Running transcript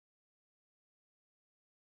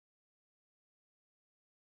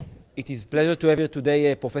It is a pleasure to have here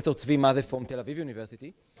today Professor Tsevi Mazeh from Tel-Aviv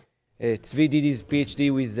University. Tsevi did his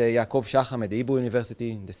PhD with Yaakov Shacham at the Hebrew University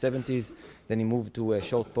in the 70s. Then he moved to a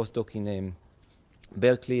short postdoc in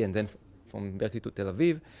Berkeley, and then from Berkeley to Tel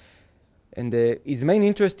Aviv. And his main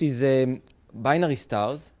interest is binary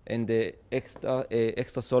stars and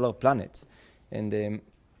extrasolar planets. And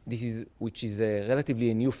which is relatively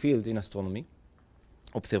a new field in astronomy.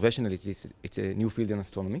 Observationally, it's a new field in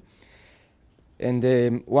astronomy.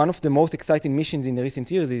 And one of the most exciting missions in the recent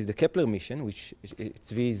years is the Kepler mission, which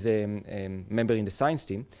Tsevi is a member in the science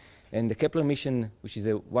team. And the Kepler mission, which is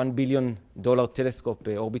a $1 billion telescope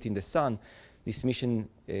orbiting the sun, this mission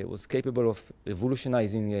was capable of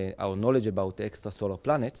revolutionizing our knowledge about extrasolar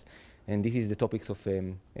planets. And this is the topics of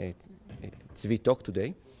Tsevi talk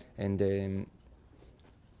today. And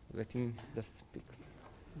let him just speak.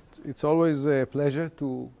 It's always a pleasure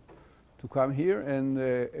to come here.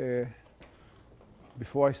 And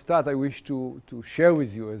before I start, I wish to share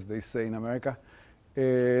with you, as they say in America,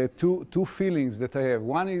 two feelings that I have.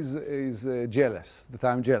 One is jealous, that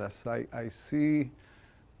I'm jealous. I see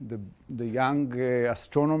the young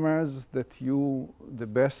astronomers that you, the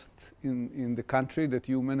best in the country, that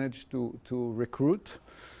you managed to recruit.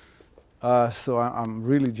 So I'm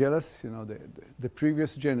really jealous. You know, the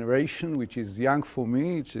previous generation, which is young for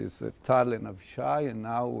me, which is Tal and Avishai, and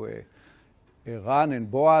now Eran and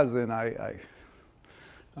Boaz, and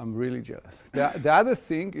I'm really jealous. The other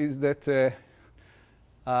thing is that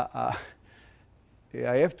I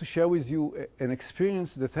have to share with you an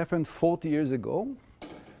experience that happened 40 years ago.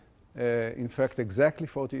 In fact, exactly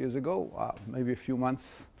 40 years ago, maybe a few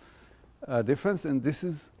months difference. And this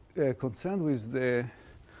is concerned with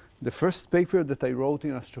the first paper that I wrote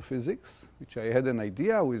in astrophysics, which I had an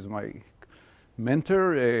idea with my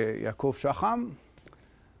mentor, Yaakov Shacham.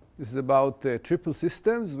 This is about triple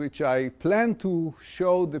systems, which I planned to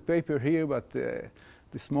show the paper here, but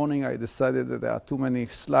this morning I decided that there are too many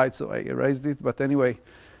slides, so I erased it. But anyway,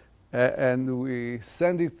 and we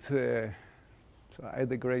sent it. So I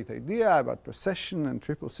had a great idea about precession and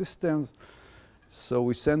triple systems. So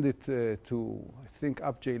we sent it to, I think,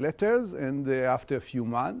 UpJ letters. And after a few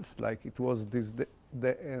months, like it was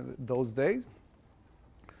those days,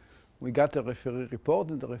 we got a referee report.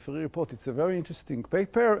 And the referee report, it's a very interesting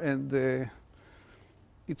paper. And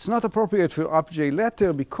it's not appropriate for UpJ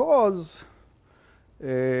letter because,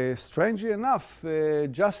 strangely enough,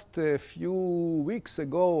 just a few weeks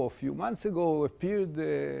ago or a few months ago appeared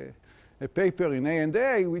a paper in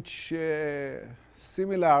A&A which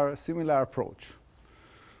similar approach.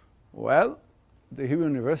 Well, the Hebrew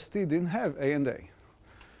University didn't have A&A.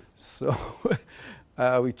 So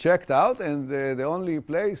we checked out, and the only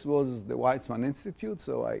place was the Weizmann Institute.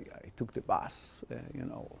 So I took the bus, you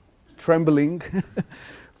know, trembling,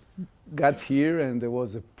 got here, and there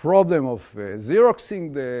was a problem of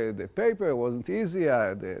Xeroxing the paper. It wasn't easy.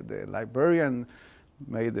 The librarian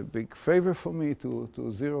made a big favor for me to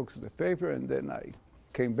Xerox the paper, and then I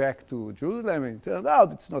came back to Jerusalem, and it turned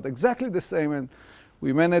out it's not exactly the same. And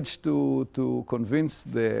we managed to convince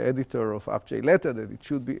the editor of UpJ letter that it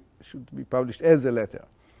should be published as a letter.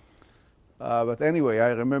 But anyway, I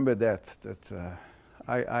remember that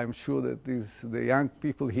I'm sure that the young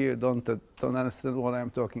people here don't understand what I'm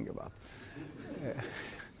talking about.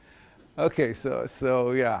 Okay,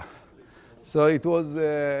 so yeah. So it was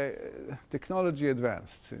technology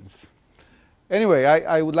advanced since. Anyway,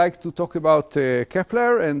 I would like to talk about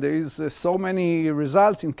Kepler, and there is so many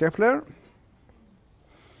results in Kepler.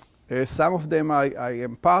 Some of them I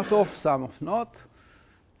am part of, some of not.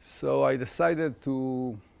 So I decided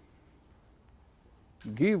to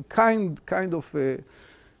give kind of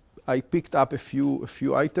I picked up a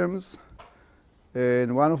few items,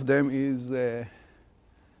 and one of them is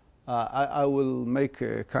I will make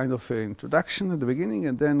a kind of an introduction at the beginning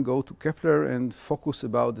and then go to Kepler and focus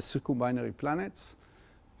about the circumbinary planets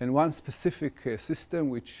and one specific system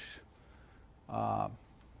which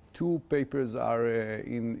two papers are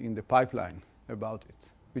in the pipeline about it,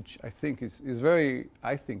 which I think is very,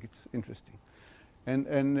 I think it's interesting. And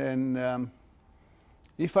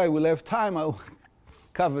if I will have time, I will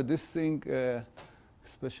cover this thing,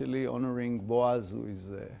 especially honoring Boaz, who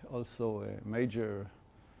is also a major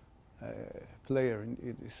player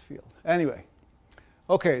in this field. Anyway,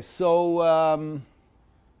 okay, so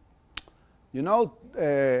you know,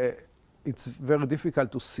 it's very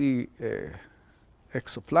difficult to see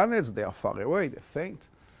exoplanets. They are far away, they're faint.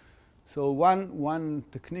 So one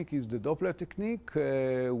technique is the Doppler technique.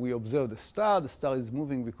 We observe the star. The star is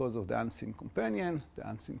moving because of the unseen companion, the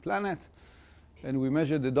unseen planet. And we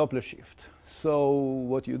measure the Doppler shift. So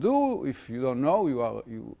what you do, if you don't know,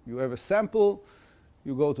 you have a sample,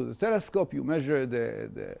 You go to the telescope, you measure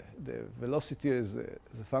the velocity as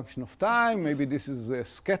a function of time. Maybe this is a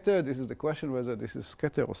scatter. This is the question whether this is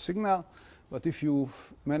scatter or signal. But if you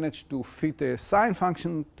manage to fit a sine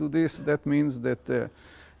function to this, that means that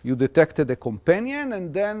you detected a companion,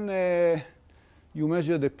 and then you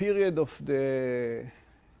measure the period of the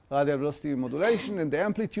radial velocity modulation and the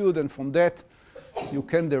amplitude, and from that you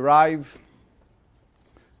can derive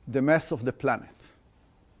the mass of the planet.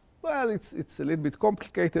 Well, it's a little bit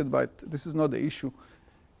complicated, but this is not the issue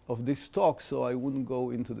of this talk, so I wouldn't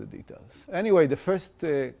go into the details. Anyway, the first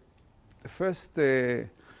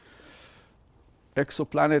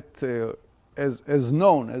exoplanet as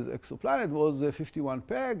known as exoplanet was 51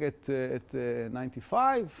 Peg at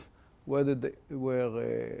 95, where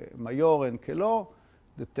Mayor and Kello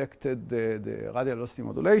detected the radial velocity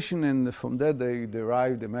modulation, and from that they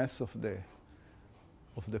derived the mass of the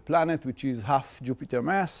planet, which is half Jupiter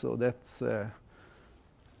mass. So that's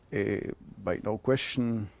by no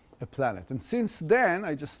question a planet. And since then,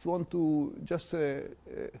 I just want to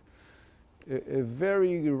a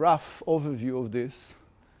very rough overview of this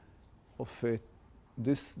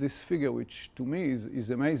figure, which to me is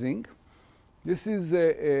amazing. This is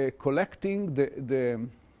collecting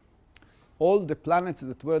all the planets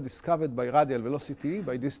that were discovered by radial velocity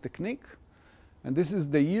by this technique. And this is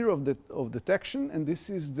the year of detection, and this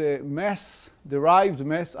is the mass, derived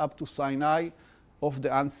mass up to Sinai of the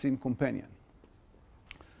unseen companion.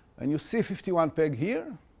 And you see 51 Peg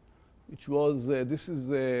here, which was, this is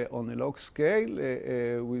on a log scale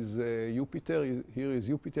with Jupiter. Here is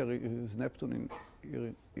Jupiter, here is Neptune, and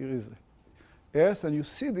here is Earth. And you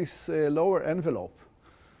see this lower envelope,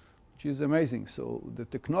 which is amazing. So the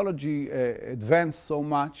technology advanced so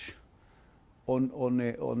much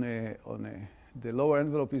the lower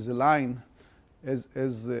envelope is a line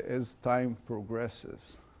as time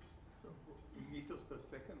progresses. So in meters per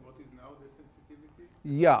second, what is now the sensitivity?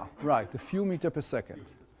 Yeah, right, a few meters per second.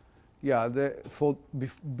 Yeah,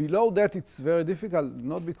 below that it's very difficult,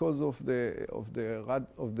 not because of the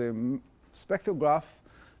spectrograph,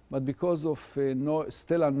 but because of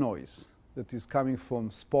stellar noise that is coming from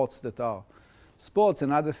spots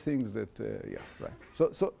and other things that, yeah, right.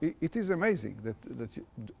 So it is amazing that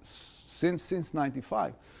since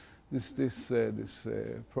 95, this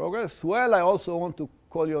progress. Well, I also want to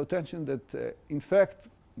call your attention that, in fact,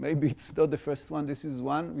 maybe it's not the first one. This is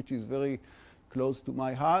one which is very close to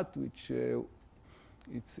my heart, which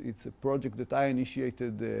it's a project that I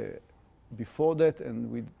initiated before that,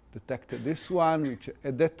 and we detected this one, which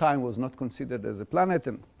at that time was not considered as a planet,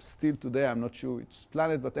 and still today I'm not sure it's a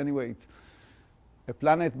planet, but anyway, a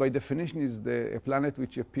planet by definition is a planet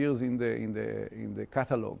which appears in the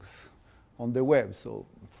catalogs on the web. So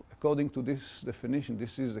according to this definition,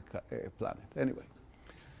 this is a planet. Anyway.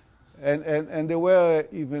 And there were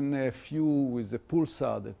even a few with the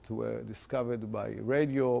pulsar that were discovered by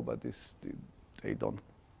radio, but they don't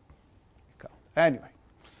count. Anyway.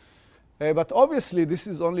 But obviously, this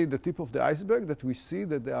is only the tip of the iceberg that we see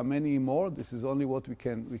that there are many more. This is only what we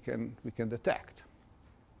can detect.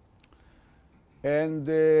 And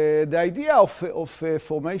the idea of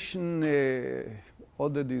formation,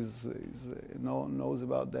 Oded knows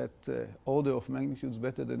about that order of magnitudes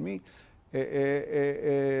better than me.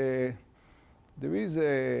 There is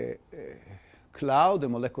a cloud, a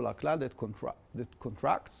molecular cloud that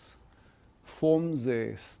contracts, forms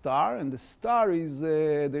a star, and the star is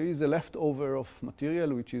there is a leftover of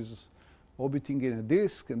material which is orbiting in a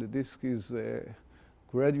disk, and the disk is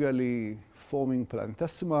gradually forming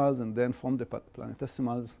planetesimals, and then from the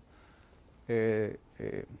planetesimals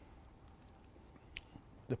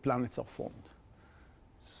the planets are formed.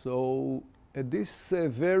 So this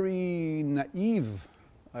very naive,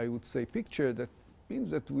 I would say, picture, that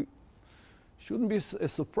means that we shouldn't be a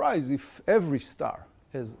surprise if every star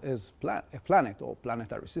has a planet or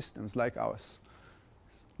planetary systems like ours,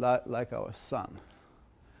 like our sun.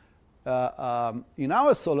 In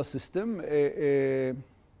our solar system, there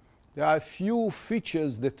are a few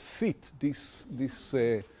features that fit this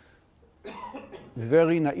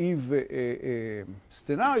very naive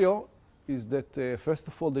scenario. Is that first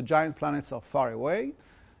of all, the giant planets are far away.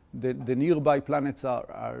 The nearby planets are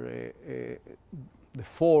the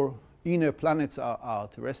four inner planets are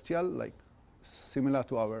terrestrial, like similar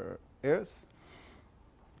to our Earth.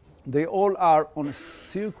 They all are on a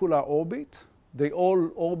circular orbit. They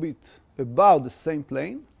all orbit about the same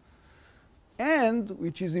plane. And,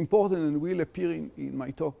 which is important and will appear in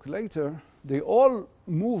my talk later, they all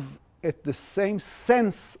move at the same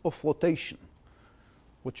sense of rotation,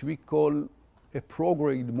 which we call a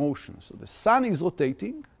prograde motion. So the sun is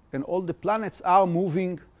rotating, and all the planets are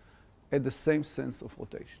moving at the same sense of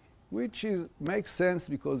rotation, which makes sense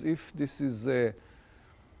because if this is a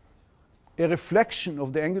reflection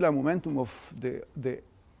of the angular momentum of the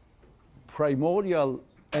primordial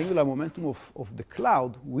angular momentum of the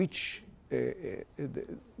cloud, which the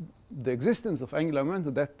existence of angular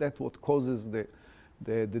momentum, that's what causes the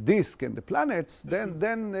disk and the planets, then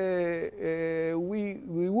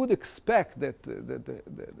we would expect that the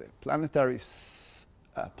planetary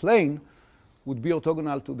plane would be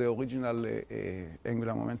orthogonal to the original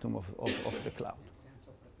angular momentum of the cloud. In sense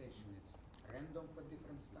of rotation, it's random for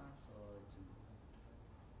different stars, or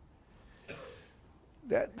it's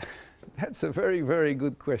That's a very, very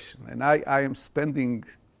good question, and I am spending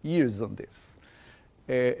years on this.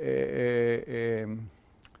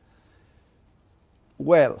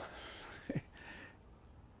 Well,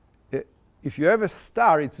 if you have a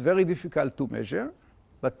star, it's very difficult to measure,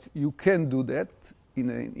 but you can do that in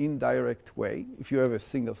an indirect way if you have a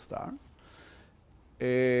single star.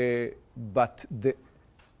 But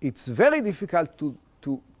it's very difficult to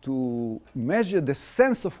measure the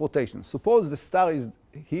sense of rotation. Suppose the star is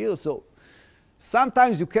here, so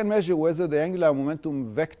sometimes you can measure whether the angular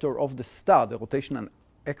momentum vector of the star, the rotational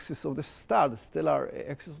axis of the star, the stellar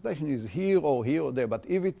axis rotation, is here or there. But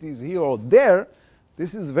if it is here or there,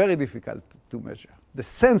 this is very difficult to measure, the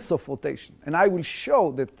sense of rotation. And I will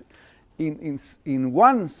show that in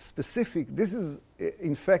one specific, this is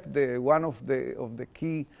in fact one of the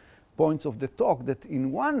key points of the talk, that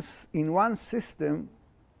in one system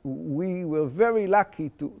we were very lucky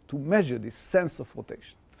to measure this sense of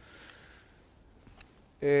rotation.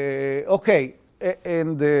 Okay,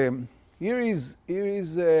 and here is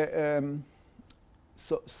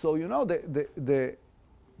so you know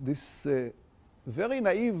this very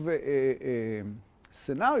naive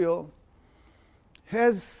scenario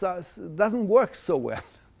doesn't work so well.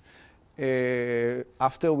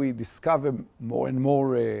 After we discover more and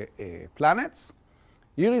more planets.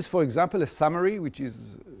 Here is, for example, a summary, which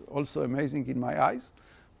is also amazing in my eyes,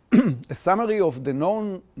 a summary of the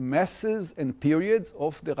known masses and periods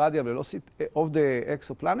of the radial velocity of the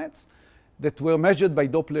exoplanets that were measured by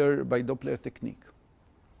Doppler technique.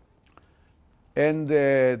 And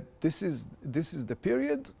this is the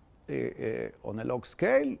period on a log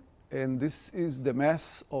scale, and this is the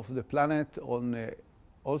mass of the planet on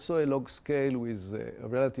also a log scale with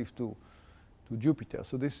relative to Jupiter.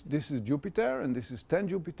 So this is Jupiter, and this is 10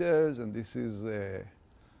 Jupiters, and this is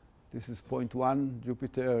 0.1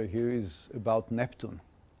 Jupiter. Here is about Neptune,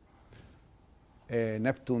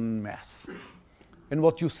 Neptune mass. And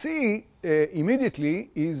what you see immediately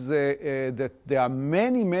is that there are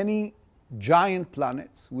many, many giant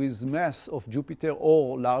planets with mass of Jupiter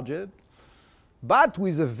or larger, but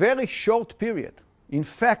with a very short period. In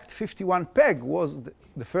fact, 51 Peg was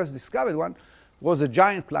the first discovered one, was a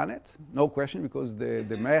giant planet, no question, because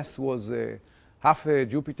the mass was half a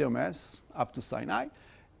Jupiter mass up to Sinai.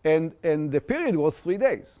 And the period was 3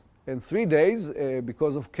 days. And 3 days,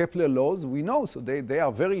 because of Kepler laws, we know, so they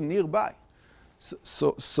are very nearby.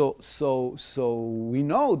 So we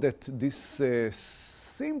know that this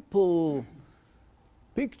simple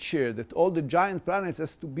picture that all the giant planets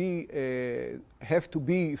have to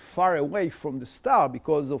be far away from the star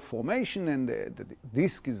because of formation, and the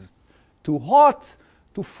disk is too hot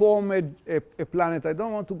to form a planet. I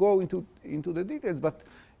don't want to go into the details, but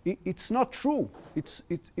it's not true.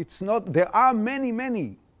 It's not. There are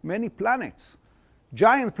many planets,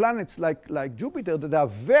 giant planets like Jupiter, that are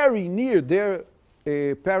very near their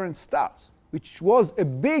parent stars, which was a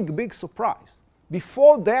big surprise.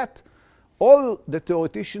 Before that, all the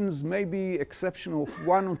theoreticians, maybe exception of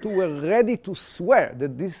one or two, were ready to swear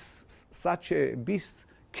that such a beast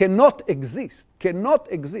cannot exist.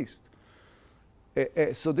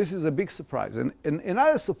 So this is a big surprise. And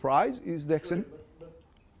another surprise is the extent. But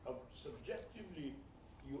subjectively,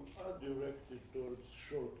 you are directed towards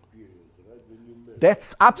short periods, right? When you measure.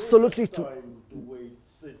 That's absolutely true. Time to wait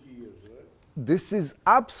 30 years, right? This is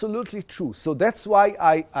absolutely true. So that's why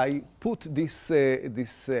I put this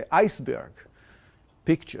iceberg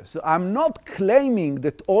picture. So I'm not claiming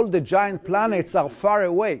that all the giant planets are far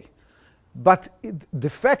away, but the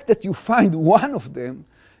fact that you find one of them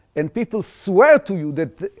and people swear to you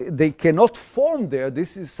that they cannot form there,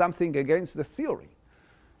 this is something against the theory.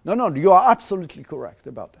 No, you are absolutely correct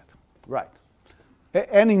about that. Right.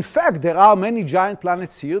 And in fact, there are many giant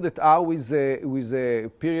planets here that are with a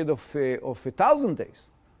period of 1,000 days.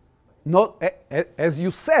 Not, as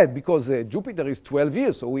you said, because Jupiter is 12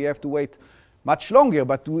 years, so we have to wait much longer,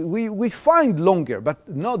 but we find longer. But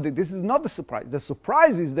no, this is not the surprise. The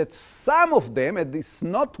surprise is that some of them, and it's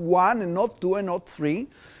not one and not two and not three,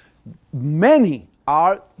 many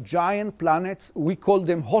are giant planets. We call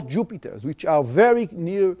them hot Jupiters, which are very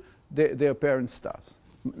near their parent stars.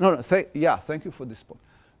 No, yeah, thank you for this point.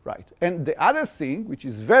 Right. And the other thing, which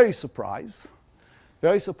is very surprising,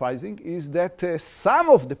 is that some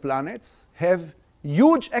of the planets have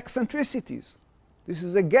huge eccentricities. This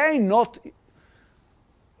is again not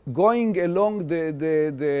going along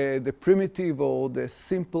the primitive or the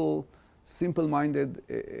simple-minded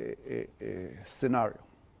scenario.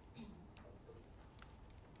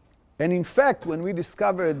 And in fact, when we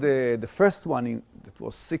discovered the first one, that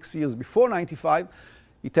was 6 years before 95,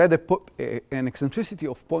 it had an eccentricity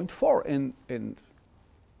of 0.4, and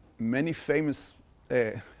many famous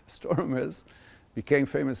astronomers became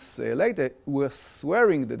famous later were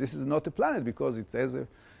swearing that this is not a planet because it has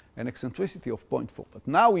an eccentricity of 0.4. But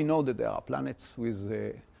now we know that there are planets with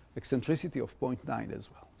eccentricity of 0.9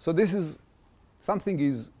 as well. So this is something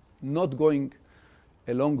is not going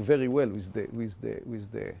along very well with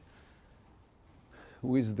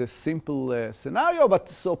the simple scenario. But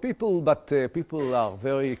people are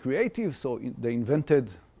very creative, so they invented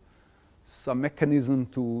some mechanism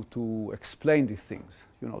to explain these things.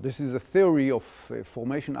 You know, this is a theory of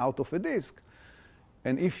formation out of a disk,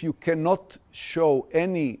 and if you cannot show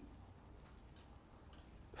any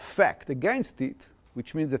fact against it,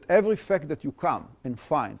 which means that every fact that you come and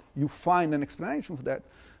find, you find an explanation for that,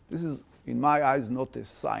 this is, in my eyes, not a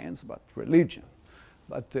science but religion.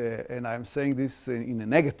 But, and I'm saying this in a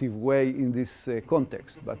negative way in this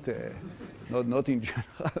context, but not in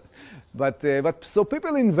general. But so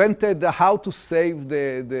people invented how to save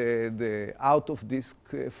the out-of-disk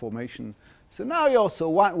formation scenario. So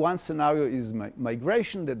one scenario is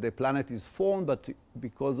migration, that the planet is formed, but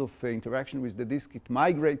because of interaction with the disk, it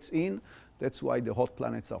migrates in. That's why the hot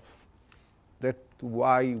planets are. That's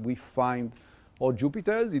why we find or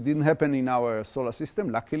Jupiters. It didn't happen in our solar system,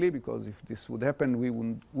 luckily, because if this would happen, we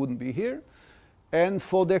wouldn't be here. And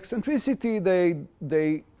for the eccentricity, they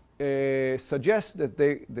suggest that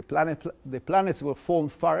the planets were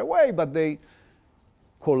formed far away, but they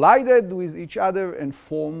collided with each other and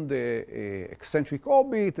formed the eccentric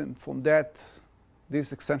orbit. And from that,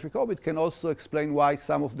 this eccentric orbit can also explain why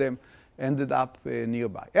some of them ended up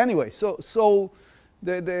nearby. Anyway, so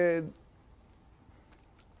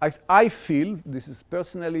I feel, this is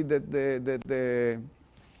personally, that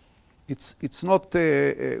it's not,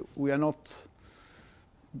 we are not,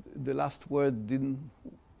 the last word we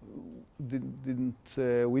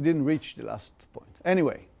didn't reach the last point.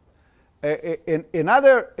 Anyway,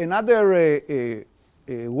 another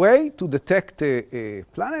way to detect a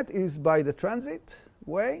planet is by the transit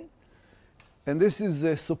way. And this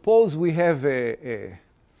is, suppose we have a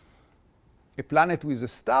planet with a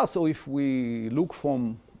star. So if we look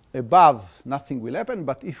from above, nothing will happen.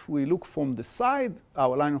 But if we look from the side,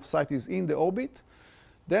 our line of sight is in the orbit.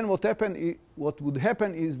 Then what would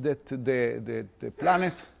happen is that the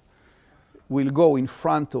planet will go in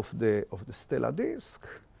front of the stellar disk.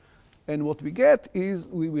 And what we get is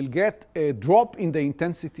we will get a drop in the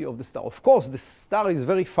intensity of the star. Of course, the star is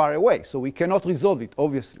very far away, so we cannot resolve it,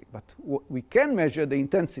 obviously. But we can measure the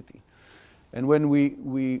intensity. And when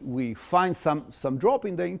we find some drop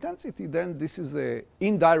in the intensity, then this is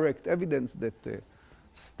indirect evidence that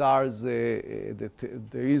stars, that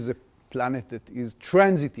there is a planet that is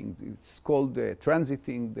transiting. It's called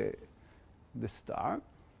transiting the star.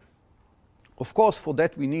 Of course, for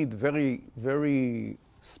that we need very, very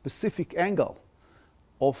specific angle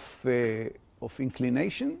of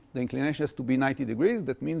inclination. The inclination has to be 90 degrees.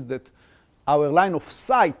 That means that our line of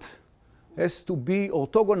sight has to be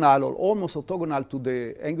orthogonal or almost orthogonal to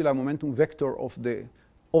the angular momentum vector of the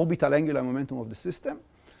orbital angular momentum of the system.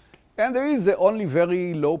 And there is only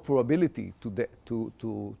very low probability to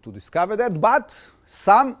discover that. But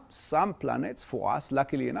some planets, for us,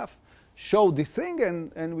 luckily enough, show this thing,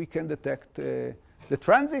 and we can detect the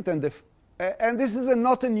transit. And this is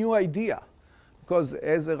not a new idea, because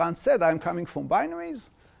as Eran said, I'm coming from binaries.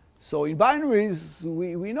 So in binaries,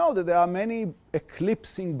 we know that there are many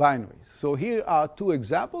eclipsing binaries. So here are two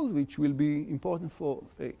examples, which will be important for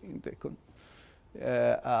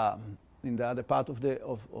in the other part of the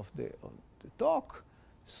talk.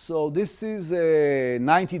 So this is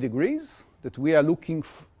 90 degrees that we are looking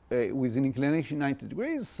with an inclination 90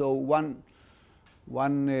 degrees. So one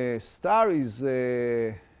star is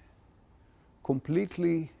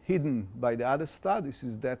completely hidden by the other star. This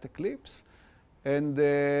is that eclipse.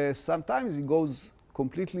 And sometimes it goes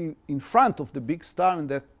completely in front of the big star, and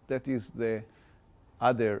that is the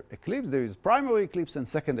other eclipse. There is primary eclipse and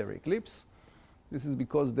secondary eclipse. This is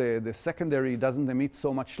because the secondary doesn't emit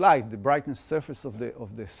so much light. The brightness surface of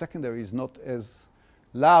the secondary is not as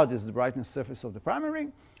large as the brightness surface of the primary.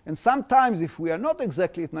 And sometimes, if we are not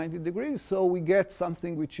exactly at 90 degrees, so we get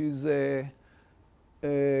something which is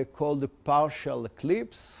called a partial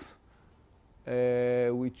eclipse,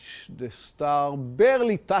 which the star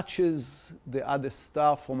barely touches the other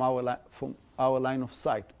star from our line of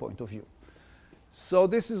sight point of view. So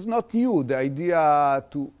this is not new, the idea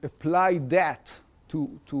to apply that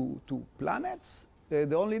to planets.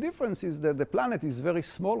 The only difference is that the planet is very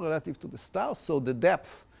small relative to the star, so the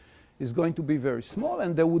depth is going to be very small,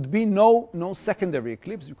 and there would be no secondary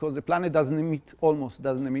eclipse because the planet almost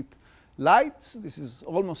doesn't emit light. This is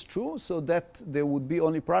almost true, so that there would be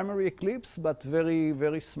only primary eclipse, but very,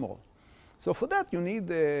 very small. So for that, you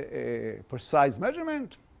need a precise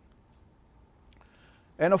measurement.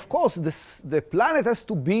 And of course, the planet has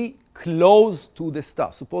to be close to the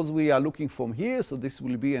star. Suppose we are looking from here, so this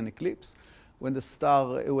will be an eclipse when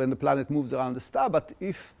the planet moves around the star. But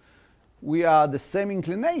if we are the same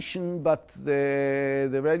inclination, but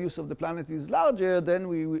the radius of the planet is larger,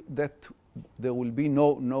 then there will be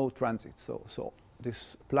no transit. So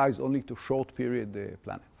this applies only to short period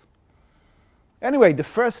planets. Anyway, the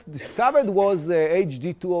first discovered was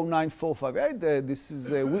HD 209458. This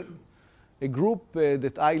is a group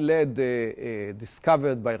that I led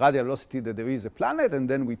discovered by radial velocity that there is a planet, and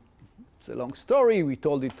then it's a long story. We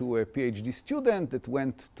told it to a PhD student that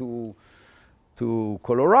went to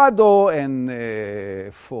Colorado and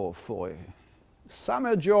for a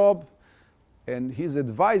summer job, and his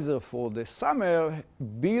advisor for the summer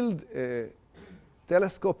built a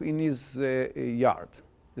telescope in his yard.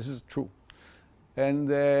 This is true. And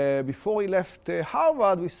before he left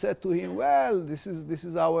Harvard, we said to him, well, this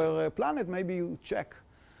is our planet. Maybe you check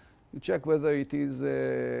whether it is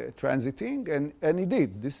transiting, and he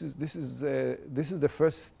did. This is the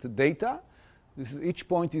first data. Each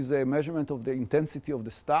point is a measurement of the intensity of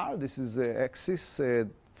the star. This is axis,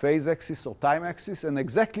 phase axis or time axis, and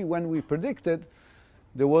exactly when we predicted,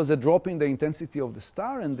 there was a drop in the intensity of the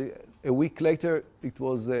star, and a week later it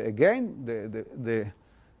was again.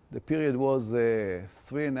 The period was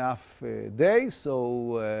 3.5 days,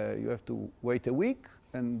 so you have to wait a week.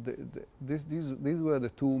 And these were the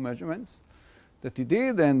two measurements that he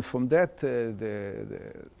did, and from that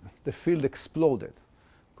the field exploded,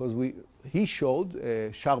 because he showed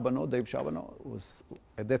Dave Charbonneau was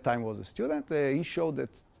at that time was a student. He showed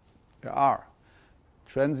that there are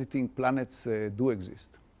transiting planets do exist.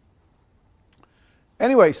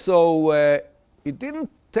 Anyway, so it didn't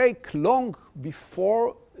take long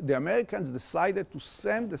before the Americans decided to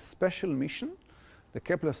send a special mission, the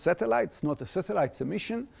Kepler satellite. It's not a satellite, it's a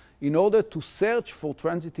mission, in order to search for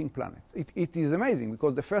transiting planets. It is amazing,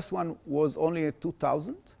 because the first one was only at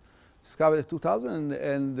 2000, discovered at 2000,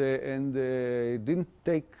 and it didn't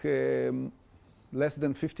take less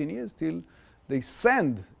than 15 years till they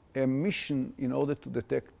send a mission in order to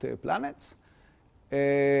detect planets.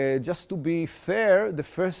 Just to be fair, the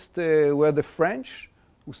first were the French,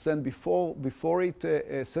 who sent before it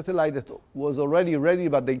a satellite that was already ready,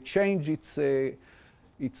 but they changed its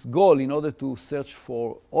goal in order to search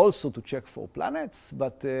for, also to check for planets.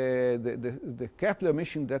 But the Kepler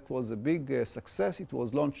mission, that was a big success. It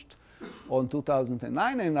was launched on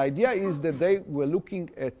 2009, and the idea is that they were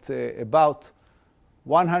looking at about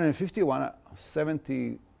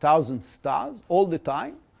 170,000 stars all the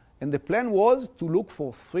time, and the plan was to look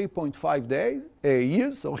for 3.5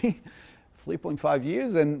 years, 3.5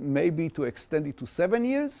 years, and maybe to extend it to 7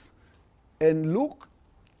 years, and look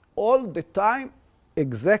all the time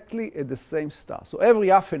exactly at the same star. So every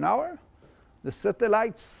half an hour, the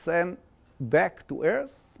satellites send back to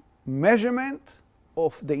Earth measurement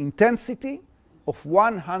of the intensity of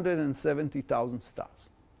 170,000 stars.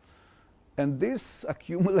 And this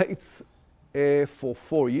accumulates for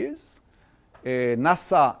 4 years.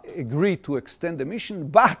 NASA agreed to extend the mission,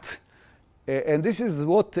 but and this is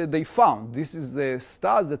what they found. This is the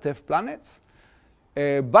stars that have planets.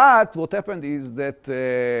 But what happened is that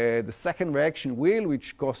the second reaction wheel,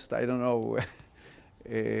 which cost, I don't know,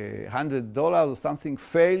 $100 or something,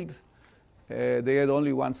 failed. They had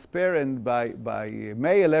only one spare, and by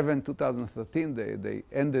May 11, 2013, they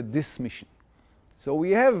ended this mission. So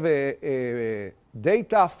we have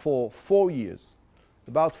data for 4 years,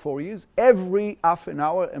 about 4 years, every half an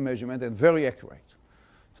hour a measurement, and very accurate.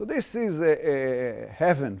 So this is a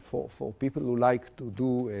heaven for people who like to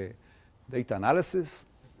do data analysis.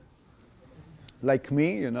 Like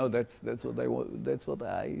me, that's what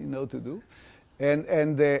I know to do.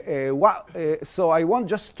 So I want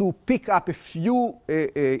just to pick up a few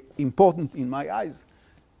important, in my eyes,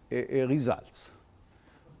 results.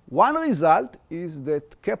 One result is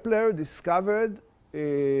that Kepler discovered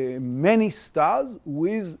many stars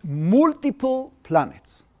with multiple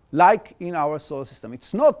planets, like in our solar system.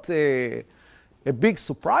 It's not a big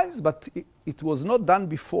surprise, but it was not done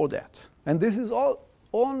before that. And this is all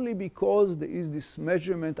only because there is this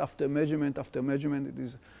measurement after measurement after measurement. It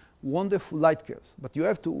is wonderful light curves. But you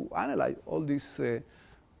have to analyze all these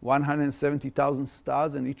 170,000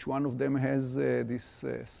 stars, and each one of them has this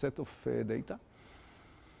set of data.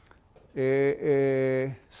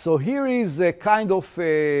 So here is a kind of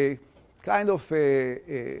it's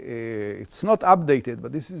not updated,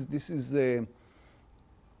 but this is the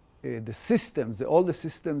systems, all the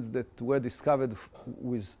systems that were discovered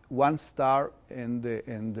with one star and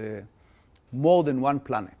more than one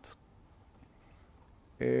planet.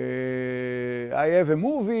 I have a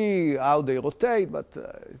movie how they rotate, but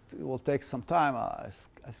it will take some time. I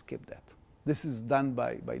skip that. This is done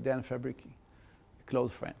by Dan Fabricki, a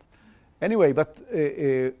close friend. Anyway, but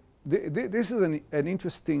this is an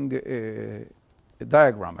interesting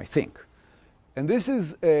diagram, I think. And this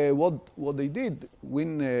is what they did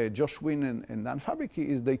when Josh Wynn and Dan Fabricki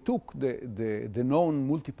is they took the known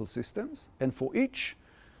multiple systems, and for each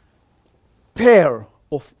pair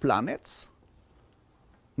of planets,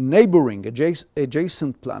 neighboring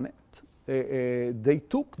adjacent planet, they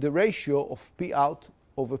took the ratio of P out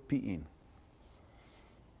over P in.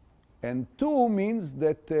 And 2 means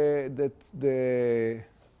that the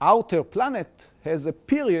outer planet has a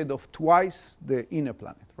period of twice the inner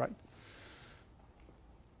planet, right?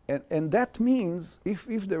 And that means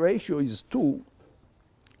if the ratio is 2,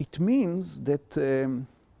 it means that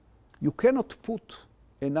you cannot put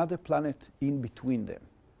another planet in between them,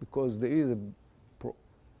 because there is a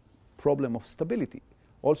problem of stability.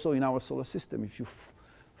 Also in our solar system, if you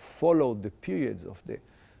follow the periods of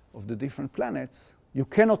the different planets, you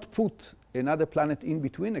cannot put another planet in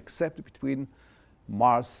between except between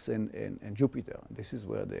Mars and Jupiter. This is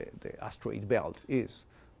where the asteroid belt is.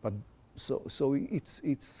 But so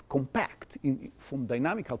it's compact. From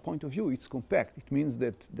dynamical point of view, it's compact. It means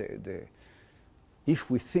that if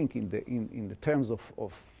we think in the terms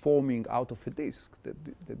of forming out of a disk,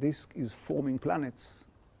 the disk is forming planets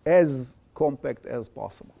as compact as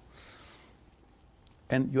possible.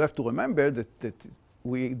 And you have to remember that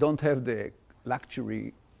we don't have the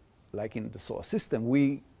luxury like in the solar system.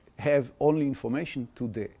 We have only information to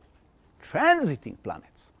the transiting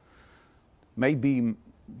planets. Maybe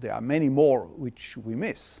there are many more which we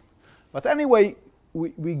miss. But anyway,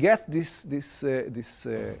 we get this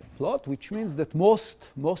plot, which means that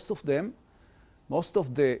most of the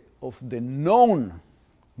known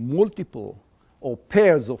multiple or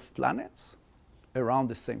pairs of planets around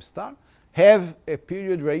the same star have a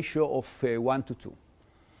period ratio of 1 to 2.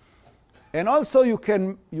 And also you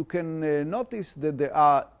can notice that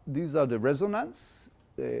these are the resonance,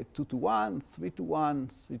 2 to 1, 3 to 1,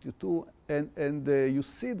 3 to 2, and you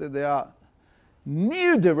see that they are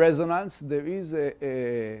near the resonance. There is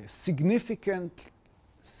a significant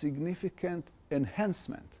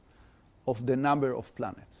enhancement of the number of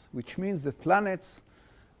planets, which means that planets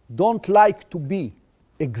don't like to be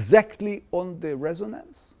exactly on the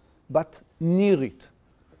resonance, but near it.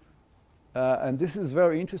 And this is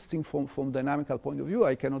very interesting from dynamical point of view.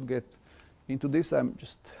 I cannot get into this. I'm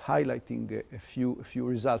just highlighting a few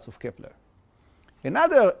results of Kepler.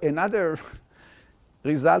 Another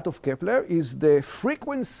result of Kepler is the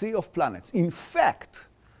frequency of planets. In fact,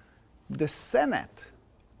 the Senate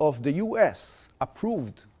of the US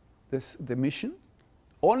approved the mission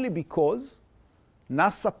only because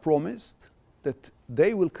NASA promised that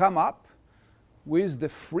they will come up with the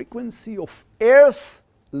frequency of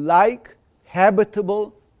Earth-like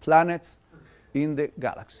habitable planets in the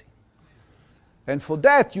galaxy. And for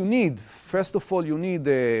that, you need, first of all, you need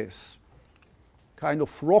a kind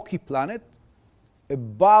of rocky planet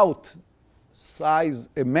about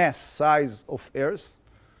a mass size of Earth,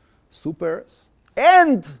 super Earth,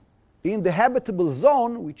 and in the habitable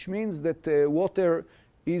zone, which means that water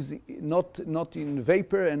is not in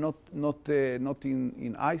vapor and not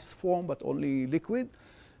in ice form, but only liquid.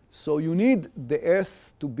 So you need the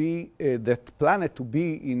Earth to be, that planet to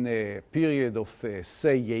be in a period of,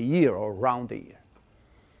 say, a year or around a year.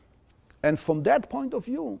 And from that point of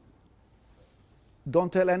view,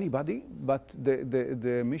 don't tell anybody, but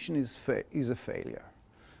the mission is a failure,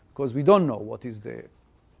 because we don't know what is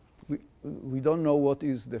we don't know what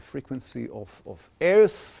is the frequency of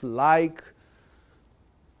Earth-like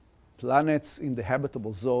planets in the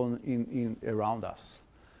habitable zone in around us.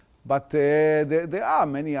 But there are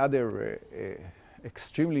many other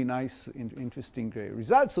extremely nice and interesting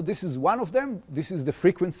results. So this is one of them. This is the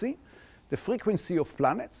frequency of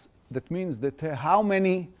planets. That means that how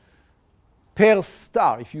many per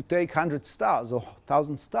star. If you take 100 stars or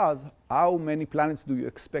 1,000 stars, how many planets do you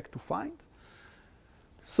expect to find?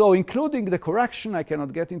 So including the correction, I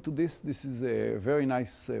cannot get into this. This is a very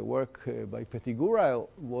nice work by Petigura. I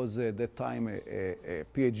was at that time a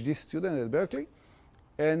PhD student at Berkeley.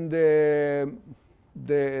 And the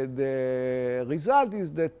result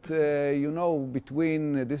is that,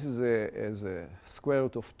 between, this is a square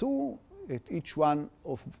root of 2. At each one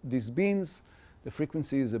of these bins, the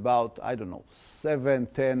frequency is about, 7,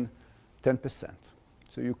 10%.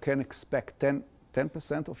 So you can expect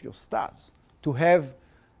 10% of your stars to have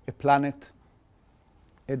a planet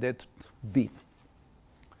at that bin.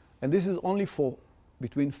 And this is only for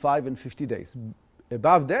between 5 and 50 days.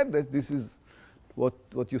 Above that, this is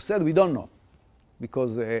what you said, we don't know.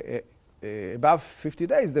 Because above 50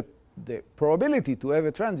 days, the probability to have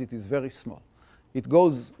a transit is very small. It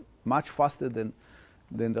goes much faster than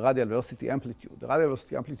the radial velocity amplitude. The radial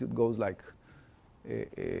velocity amplitude goes like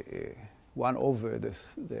 1 over the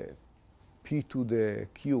p to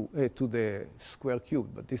the square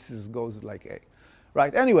cubed, but this goes like a.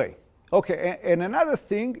 Right, anyway, okay, and another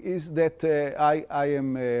thing is that I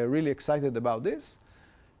am really excited about this.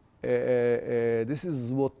 This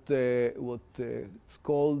is what it's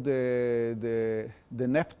called the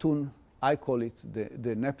Neptune, I call it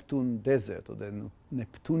the Neptune desert, or the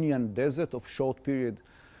Neptunian desert of short period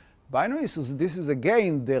binaries. So this is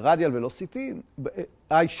again the radial velocity.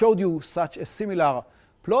 I showed you such a similar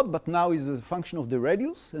plot, but now is a function of the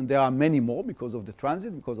radius, and there are many more because of the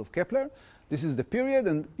transit, because of Kepler. This is the period,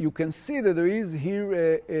 and you can see that there is here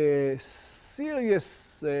a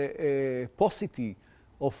serious paucity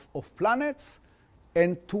of planets,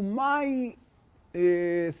 and to my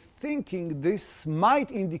thinking, this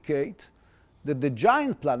might indicate that the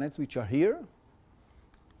giant planets, which are here,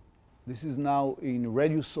 this is now in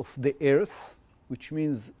radius of the Earth, which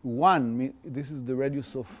means 1, this is the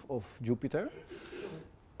radius of Jupiter,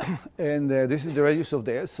 and this is the radius of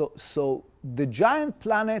the Earth. So the giant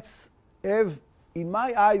planets have, in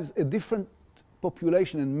my eyes, a different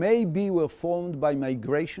population, and maybe were formed by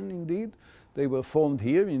migration indeed. They were formed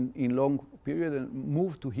here in long period and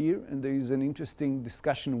moved to here, and there is an interesting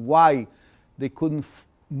discussion why they couldn't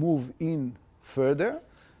move in further.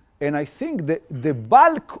 And I think that the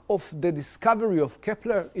bulk of the discovery of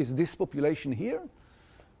Kepler is this population here,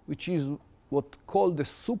 which is what called the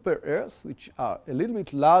super Earths, which are a little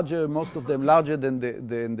bit larger, most of them larger than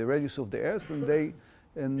the radius of the Earth,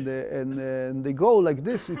 and they go like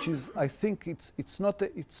this, which is, I think it's not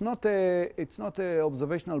a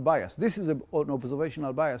observational bias. This is an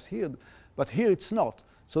observational bias here, but here it's not.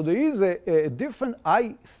 So there is a different,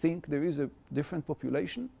 I think there is a different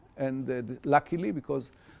population, and luckily,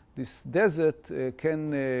 because this desert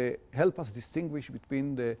can help us distinguish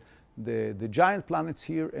between the giant planets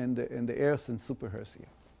here and the Earth and super Earth here.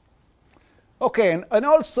 Okay, and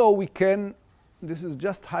also we can, this is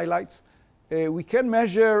just highlights, we can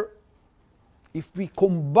measure, if we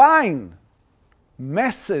combine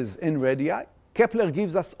masses and radii. Kepler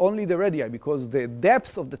gives us only the radii because the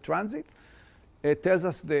depth of the transit tells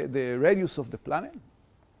us the radius of the planet.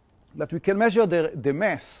 But we can measure the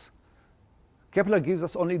mass. Kepler gives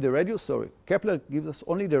us only the radius, Kepler gives us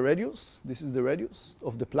only the radius. This is the radius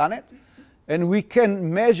of the planet. And we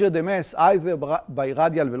can measure the mass either by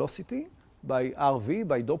radial velocity, by RV,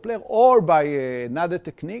 by Doppler, or by another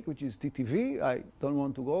technique, which is TTV. I don't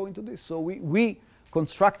want to go into this. So we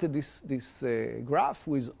constructed this graph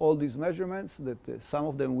with all these measurements, that some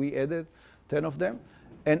of them we added, 10 of them.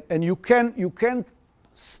 And you can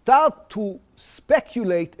start to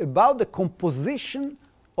speculate about the composition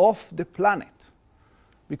of the planet.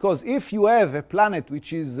 Because if you have a planet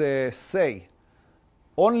which is, say,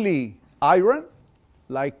 only iron,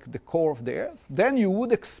 like the core of the Earth, then you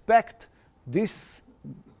would expect this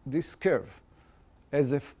curve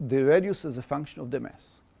as if the radius as a function of the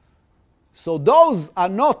mass. So those are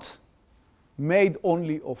not made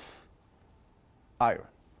only of iron.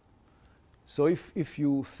 So if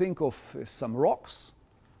you think of some rocks,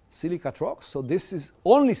 silicate rocks, so this is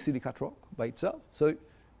only silicate rock by itself. So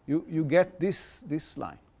you get this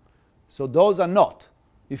line. So those are not.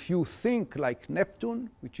 If you think like Neptune,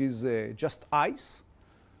 which is just ice,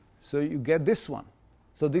 so you get this one.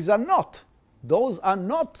 So these are not. Those are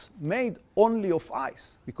not made only of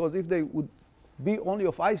ice, because if they would be only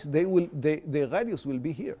of ice, the radius will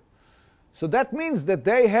be here. So that means that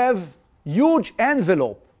they have huge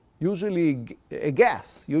envelope, usually a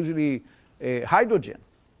gas, usually hydrogen,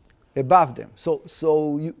 above them. So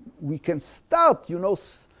we can start,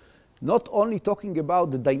 not only talking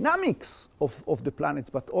about the dynamics of the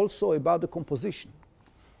planets, but also about the composition.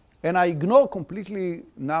 And I ignore completely,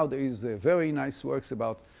 now there is very nice works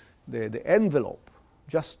about the envelope,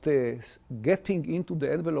 just getting into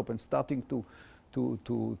the envelope and starting to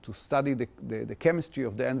study the chemistry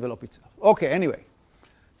of the envelope itself. Okay, anyway,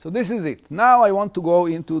 so this is it. Now I want to go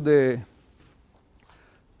into the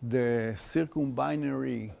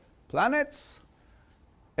circumbinary planets,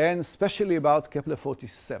 and especially about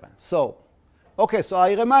Kepler-47. So, okay, so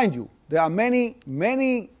I remind you, there are many,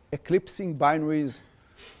 many eclipsing binaries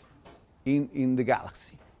in the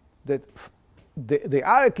galaxy. That they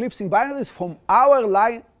are eclipsing binaries from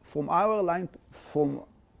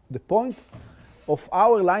the point of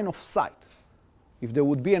our line of sight. If there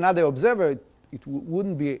would be another observer, it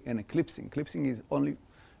wouldn't be an eclipsing. Eclipsing is only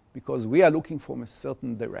because we are looking from a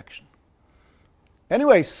certain direction.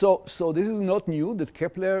 Anyway, so this is not new that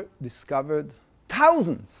Kepler discovered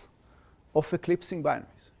thousands of eclipsing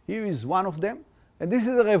binaries. Here is one of them. And this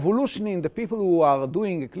is a revolution in the people who are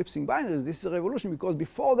doing eclipsing binaries. This is a revolution because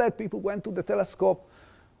before that, people went to the telescope,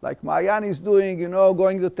 like Marianne is doing, you know,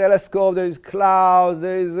 going to the telescope, there is clouds,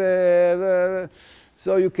 there is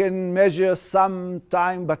so you can measure some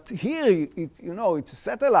time. But here, you know, it's a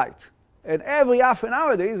satellite. And every half an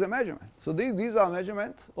hour, there is a measurement. So these are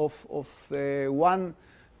measurements of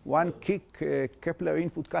one kick Kepler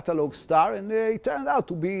input catalog star, and it turned out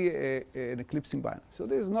to be an eclipsing binary. So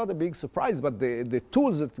this is not a big surprise, but the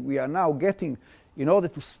tools that we are now getting in order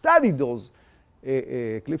to study those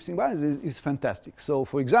eclipsing binaries is fantastic. So,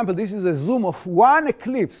 for example, this is a zoom of one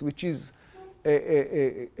eclipse, which is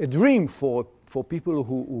a dream for people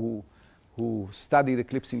who study the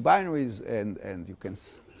eclipsing binaries, and you can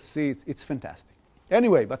see it's fantastic.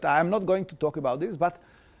 Anyway, but I'm not going to talk about this, but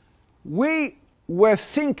we were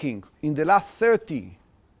thinking in the last 30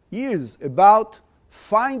 years about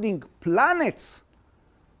finding planets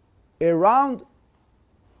around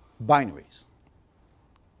binaries.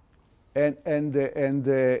 And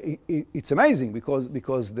it's amazing because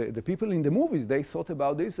the people in the movies, they thought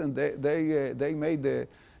about this, and they made the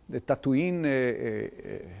Tatooine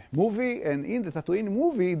movie, and in the Tatooine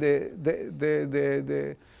movie,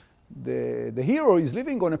 the hero is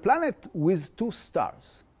living on a planet with two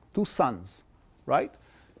stars, two suns, right?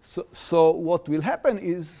 So what will happen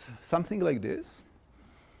is something like this.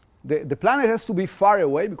 The planet has to be far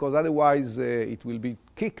away because otherwise it will be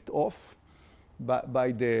kicked off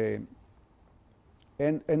by the...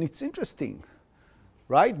 And it's interesting,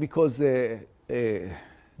 right? Because the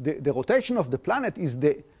rotation of the planet is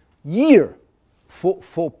the year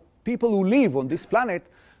for people who live on this planet.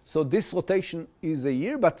 So this rotation is a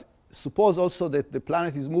year, but suppose also that the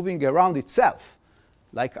planet is moving around itself,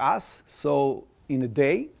 like us, so in a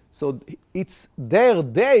day. So their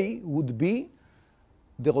day would be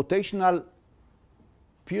the rotational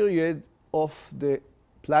period of the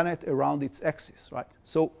planet around its axis, right?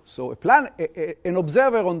 So an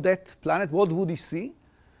observer on that planet, what would he see?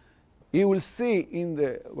 He will see in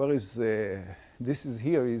the, where is, this is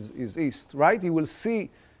here, is east, right? He will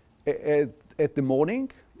see at the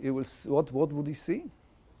morning, he will see, what would he see?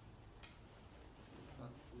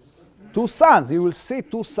 Two suns. He will see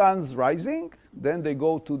two suns rising, then they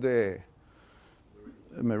go to the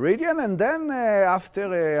meridian, and then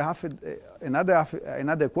after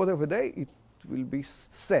another quarter of a day, it will be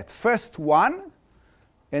set. First one,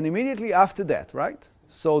 and immediately after that, right?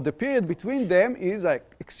 So the period between them is,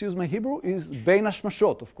 excuse my Hebrew, is bein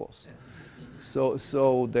hashmashot, of course.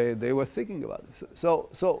 So they were thinking about this. So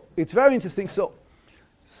it's very interesting.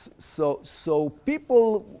 So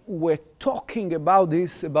people were talking about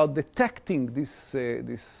this, about detecting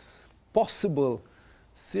this possible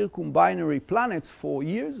circumbinary planets for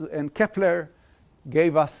years, and Kepler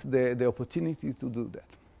gave us the opportunity to do that.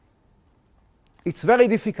 It's very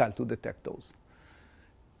difficult to detect those.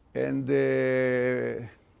 And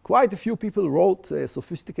quite a few people wrote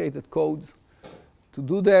sophisticated codes to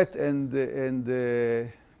do that, and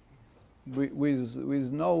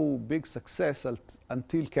with no big success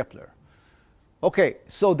until Kepler. Okay,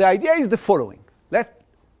 so the idea is the following.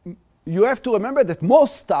 You have to remember that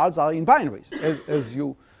most stars are in binaries, as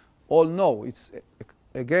you all know. It's,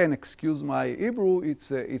 again, excuse my Hebrew,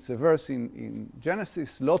 it's a verse in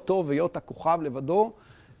Genesis, לא טוב היות הכוכב לבדו,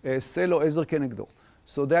 עשה לו עזר כנגדו.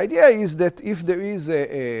 So the idea is that if there is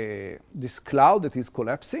this cloud that is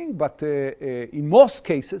collapsing, but in most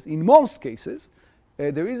cases,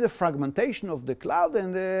 there is a fragmentation of the cloud,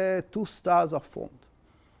 and two stars are formed.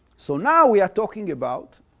 So now we are talking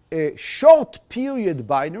about a short period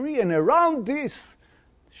binary, and around this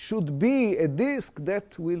should be a disk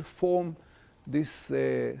that will form this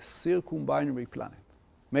circumbinary planet.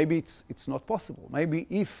 Maybe it's not possible. Maybe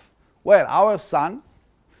if, well, our sun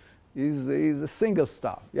is a single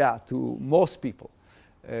star, yeah, to most people.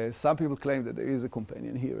 Some people claim that there is a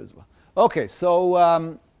companion here as well. Okay,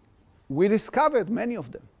 so we discovered many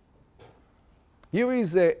of them. Here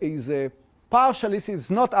is a partial list. It's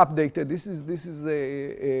not updated. This is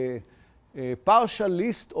a partial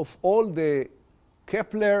list of all the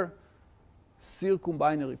Kepler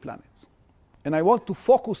circumbinary planets. And I want to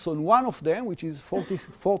focus on one of them, which is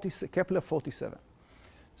Kepler 47.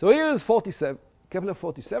 So here is Kepler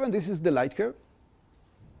 47. This is the light curve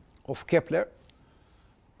of Kepler.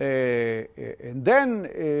 And then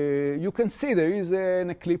you can see there is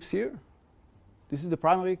an eclipse here. This is the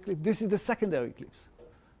primary eclipse. This is the secondary eclipse.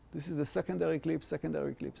 This is the secondary eclipse,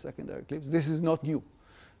 secondary eclipse, secondary eclipse. This is not new.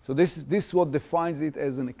 So this is what defines it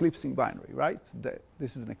as an eclipsing binary, right?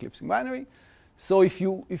 This is an eclipsing binary. So if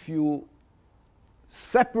you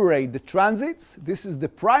separate the transits, this is the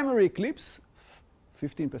primary eclipse,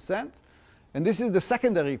 15%, and this is the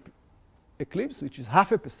secondary eclipse, which is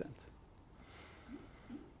 0.5%.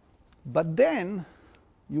 But then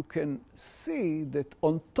you can see that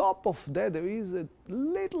on top of that there is a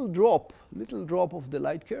little drop of the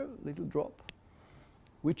light curve, little drop,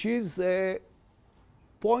 which is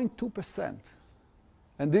 0.2%.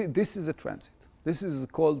 And this is a transit. This is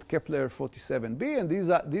called Kepler 47b, and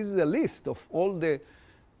this is a list of all the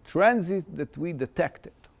transits that we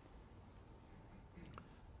detected.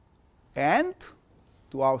 And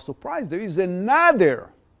to our surprise, there is another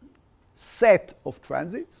set of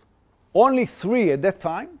transits, only 3 at that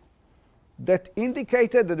time, that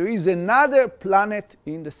indicated that there is another planet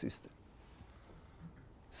in the system.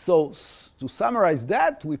 So to summarize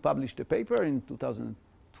that, we published a paper in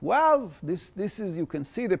 2012. This is, you can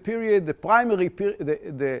see the period, the primary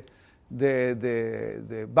period,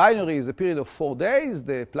 the binary is a period of 4 days,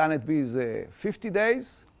 the planet B is 50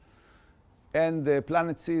 days, and the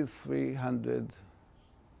planet C is 300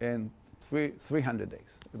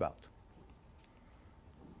 days, about.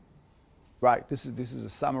 Right, this is a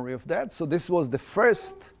summary of that. So this was the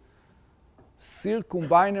first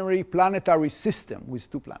circumbinary planetary system with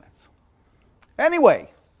 2 planets. Anyway,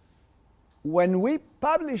 when we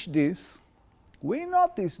published this, we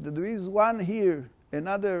noticed that there is one here,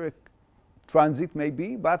 another transit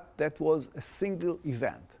maybe, but that was a single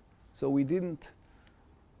event. So we didn't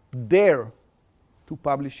dare to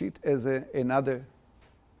publish it as another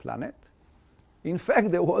planet. In fact,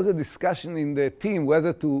 there was a discussion in the team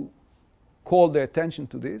whether to call the attention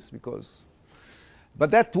to this, but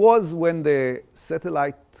that was when the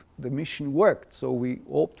satellite, the mission worked. So we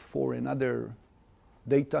hoped for another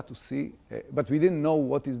data to see, but we didn't know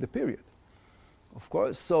what is the period, of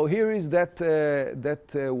course. So here is that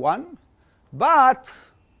one. But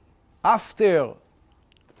after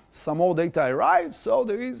some more data arrived, so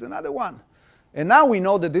there is another one. And now we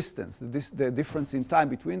know the distance, the difference in time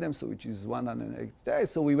between them, so which is 108 days.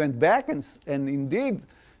 So we went back and indeed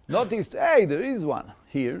noticed, hey, there is one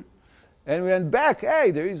here. And we went back,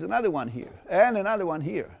 hey, there is another one here, and another one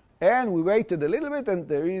here. And we waited a little bit, and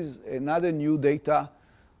there is another new data,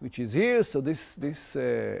 which is here. So this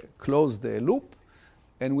closed the loop.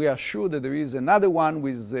 And we are sure that there is another one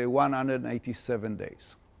with 187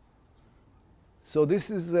 days. So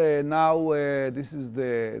this is now this is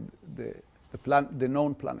the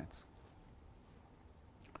known planets.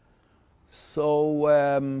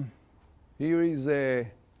 So here is a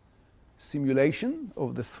simulation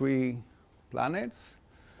of the 3 planets.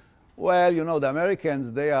 Well, you know, the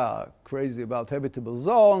Americans, they are crazy about habitable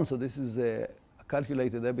zones. So this is a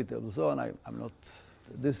calculated habitable zone. I'm not.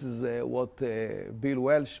 This is what Bill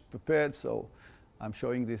Welsh prepared, so I'm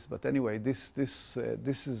showing this. But anyway, this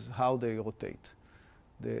is how they rotate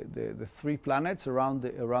the 3 planets around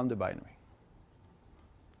the binary.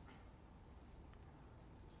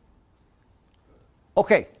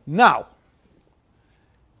 Okay, now,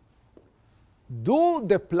 do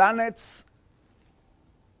the planets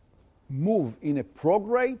move in a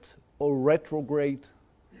prograde or retrograde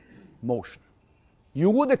motion? You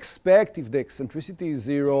would expect if the eccentricity is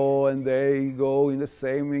 0 and they go in the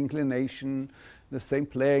same inclination, the same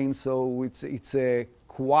plane, so it's a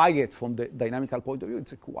quiet, from the dynamical point of view,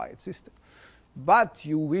 it's a quiet system. But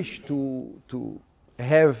you wish to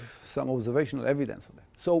have some observational evidence of that.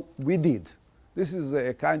 So we did. This is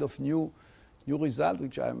a kind of new result,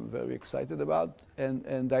 which I'm very excited about.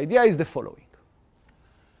 And the idea is the following.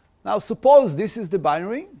 Now, suppose this is the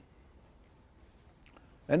binary.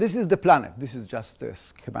 And this is the planet. This is just a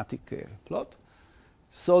schematic plot.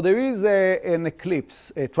 So there is an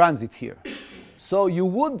eclipse, a transit here. So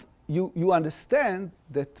you understand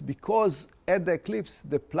that because at the eclipse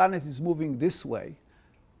the planet is moving this way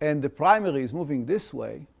and the primary is moving this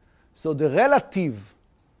way, so the relative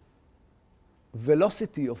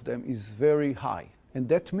velocity of them is very high. And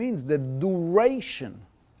that means the duration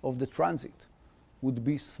of the transit would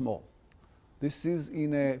be small. This is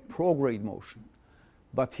in a prograde motion.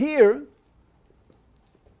 But here,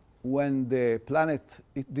 when the planet,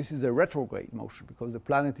 this is a retrograde motion because the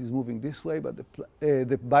planet is moving this way, but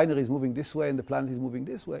the binary is moving this way and the planet is moving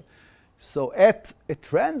this way. So at a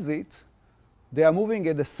transit, they are moving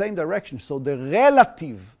in the same direction. So the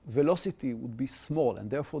relative velocity would be small, and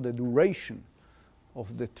therefore the duration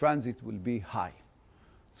of the transit will be high.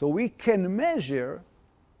 So we can measure,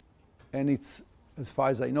 and it's, as far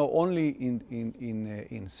as I know, only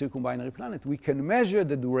in circumbinary planet, we can measure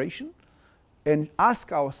the duration and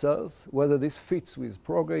ask ourselves whether this fits with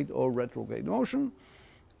prograde or retrograde motion.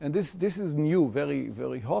 And this is new, very,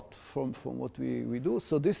 very hot from what we do.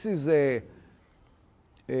 So this is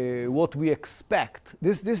what we expect.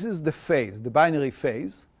 This is the phase, the binary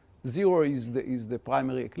phase. 0 is the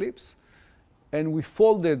primary eclipse. And we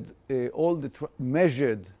folded all the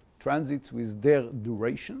measured transits with their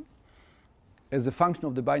duration as a function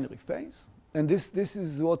of the binary phase. And this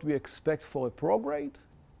is what we expect for a prograde.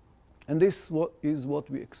 And this is what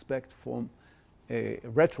we expect from a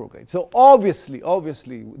retrograde. So obviously,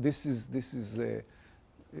 this is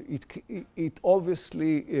it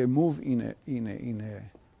obviously move in a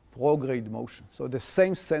prograde motion. So the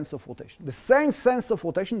same sense of rotation. The same sense of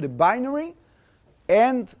rotation, the binary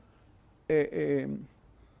and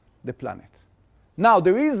the planet. Now,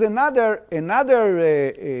 there is another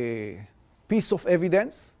piece of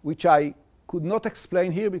evidence, which I could not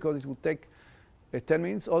explain here because it would take 10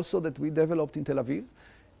 minutes, also that we developed in Tel Aviv,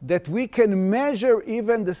 that we can measure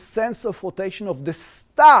even the sense of rotation of the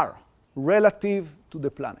star relative to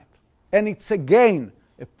the planet. And it's again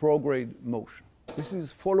a prograde motion. This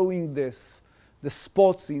is following the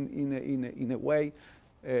spots in a way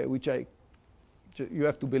which you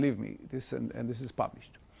have to believe me, and this is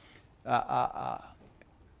published.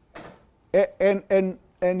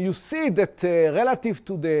 And you see that relative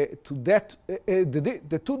to the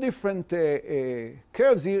two different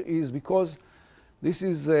curves here is because this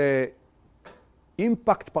is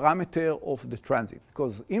impact parameter of the transit.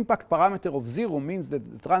 Because impact parameter of 0 means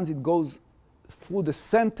that the transit goes through the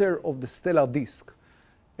center of the stellar disk.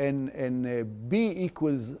 And B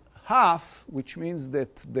equals half, which means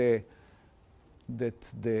that the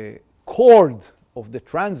chord of the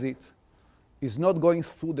transit is not going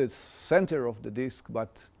through the center of the disk,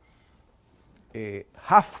 but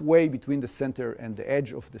halfway between the center and the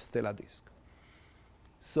edge of the stellar disk.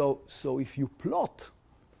 So if you plot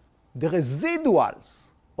the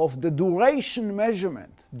residuals of the duration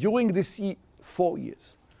measurement during this 4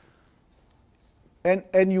 years,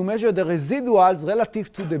 and you measure the residuals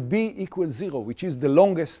relative to the B equals 0, which is the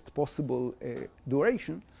longest possible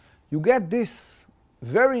duration, you get this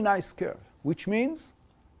very nice curve, which means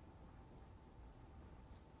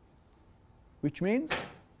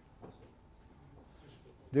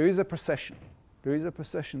there is a precession. There is a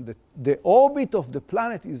precession that the orbit of the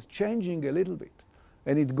planet is changing a little bit.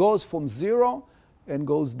 And it goes from 0 and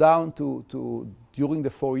goes down to during the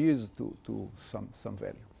 4 years to some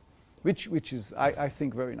value, which is, I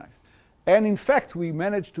think, very nice. And in fact, we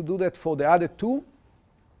managed to do that for the other 2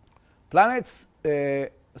 planets.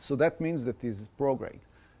 So that means that is prograde.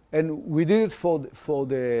 And we did it for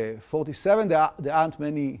the 47. There aren't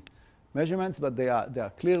many measurements, but they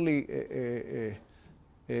are clearly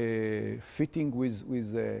fitting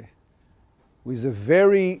with a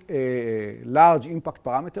very large impact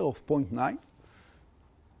parameter of 0.9.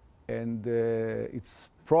 And it's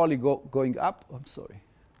probably going up. I'm sorry.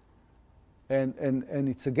 And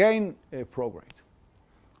it's again prograde.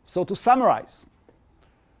 So to summarize,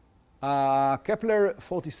 Kepler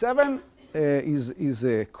 47 is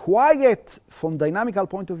a quiet, from dynamical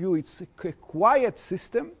point of view, it's a quiet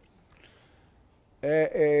system.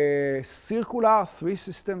 Circular, 3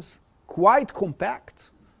 systems, quite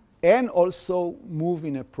compact, and also move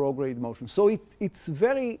in a prograde motion. So it's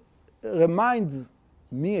very, reminds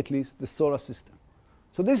me at least, the solar system.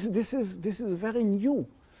 So this is very new,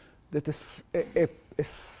 that a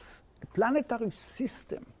planetary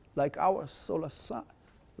system like our solar sun,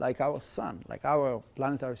 like our sun, like our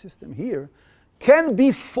planetary system here, can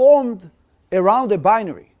be formed around a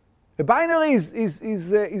binary. A binary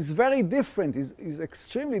is very different, is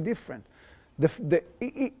extremely different.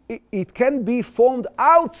 It can be formed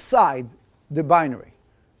outside the binary,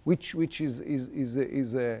 which is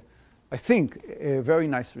I think, a very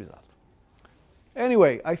nice result.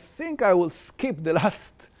 Anyway, I think I will skip the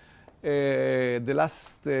last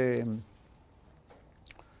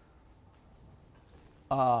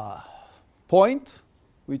point,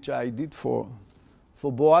 which I did for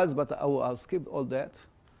for Boaz, but I'll skip all that.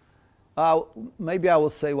 Maybe I will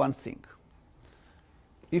say one thing.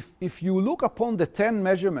 If you look upon the 10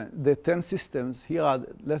 measurement, the 10 systems, here are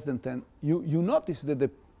less than 10, you notice that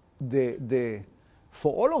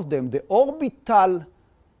for all of them, the orbital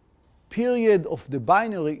period of the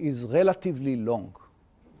binary is relatively long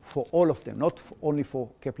for all of them, not only for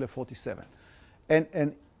Kepler-47.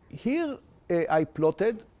 And here I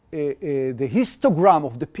plotted the histogram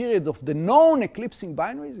of the period of the known eclipsing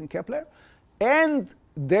binaries in Kepler and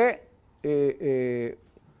the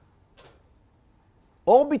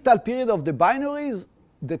orbital period of the binaries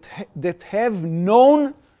that have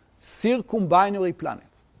known circumbinary planet.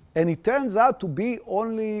 And it turns out to be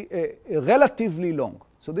only relatively long.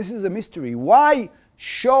 So this is a mystery. Why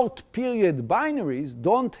short period binaries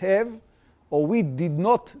don't have, or we did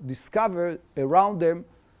not discover around them,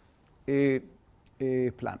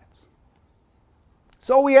 planets.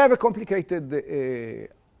 So we have a complicated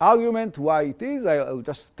argument why it is. I'll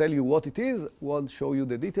just tell you what it is. Won't show you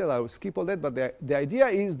the detail. I will skip all that. But the idea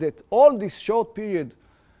is that all these short period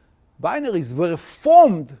binaries were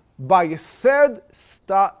formed by a third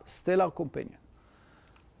stellar companion.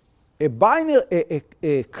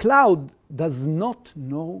 A cloud does not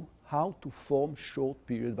know how to form short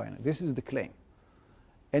period binaries. This is the claim.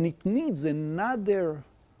 And it needs another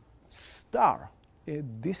star, a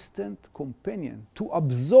distant companion, to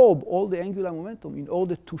absorb all the angular momentum in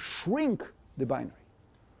order to shrink the binary.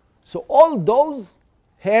 So all those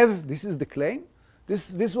have, this is the claim,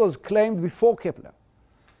 this was claimed before Kepler.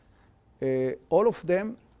 All of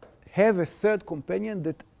them have a third companion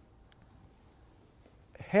that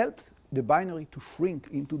helps the binary to shrink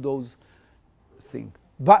into those things.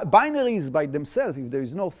 Binaries by themselves, if there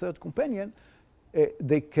is no third companion,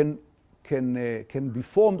 they can be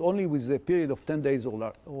formed only with a period of 10 days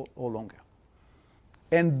or longer.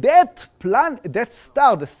 And that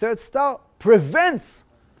star, the third star, prevents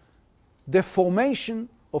the formation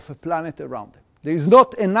of a planet around them. There is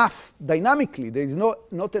not enough, dynamically, there is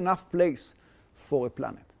not enough place for a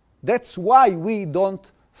planet. That's why we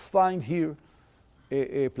don't find here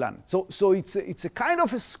a planet. So it's a kind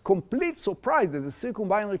of a complete surprise that the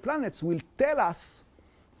circumbinary planets will tell us,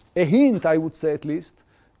 a hint, I would say at least,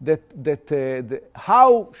 that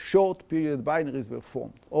how short period binaries were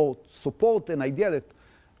formed, or support an idea that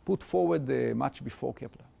put forward much before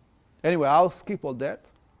Kepler. Anyway, I'll skip all that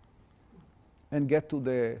and get to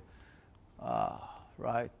the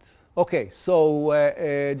right. Okay, so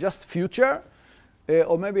just future,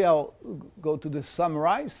 or maybe I'll go to the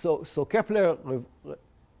summarize. So Kepler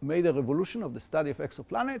made a revolution of the study of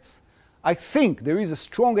exoplanets. I think there is a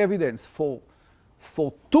strong evidence for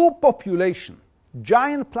two populations,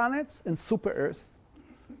 giant planets and super Earths,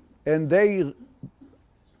 and the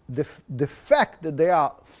fact that they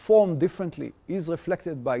are formed differently is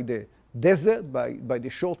reflected by the desert, by the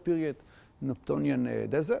short period Neptunian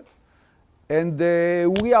desert. And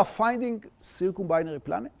we are finding circumbinary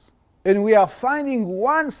planets. And we are finding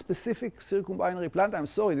one specific circumbinary planet. I'm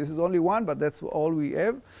sorry, this is only one, but that's all we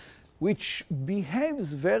have, which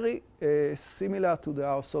behaves very similar to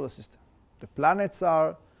our solar system. The planets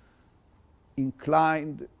are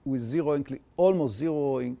inclined with almost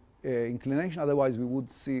zero inclination. Otherwise, we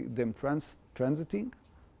would see them transiting.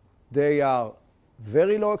 They are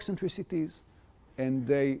very low eccentricities, and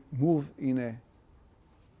they move in a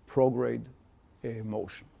prograde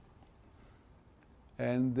motion.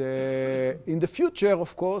 And in the future,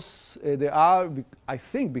 of course, there are, I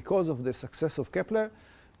think, because of the success of Kepler,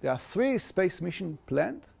 there are 3 space missions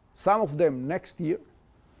planned, some of them next year.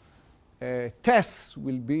 TESS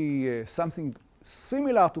will be something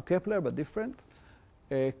similar to Kepler, but different.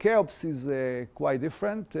 Cheops is quite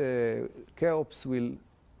different. Cheops will,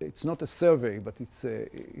 it's not a survey, but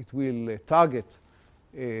it will target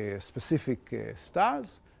specific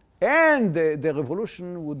stars. And the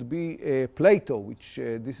revolution would be Plato, which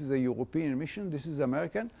this is a European mission, this is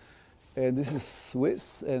American, and this is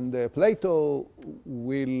Swiss. And Plato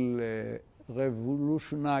will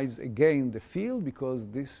revolutionize again the field, because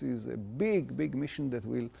this is a big, big mission that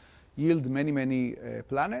will yield many, many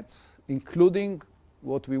planets, including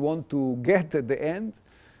what we want to get at the end,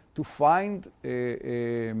 to find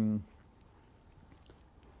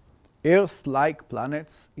Earth-like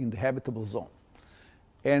planets in the habitable zone.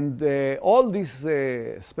 And all these,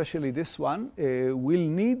 especially this one, will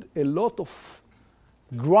need a lot of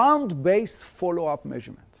ground-based follow-up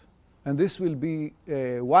measurement. And this will be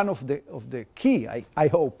one of the key, I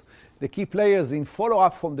hope, the key players in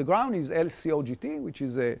follow-up from the ground is LCOGT, which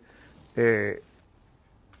is a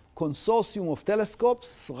consortium of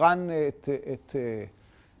telescopes run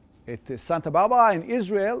at Santa Barbara, and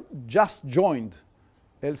Israel just joined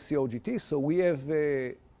LCOGT. So we have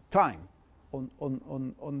time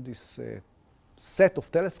on this set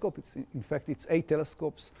of telescopes. In fact, it's 8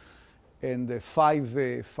 telescopes and five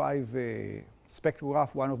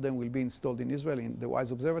spectrograph. One of them will be installed in Israel in the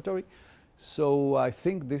WISE Observatory. So I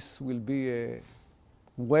think this will be a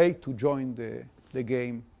way to join the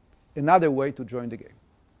game, another way to join the game.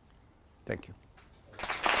 Thank you.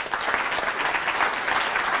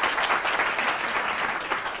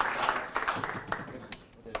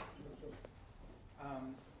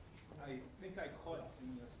 I think I caught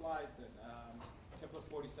in your slide that Kepler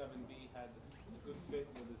 47b had a good fit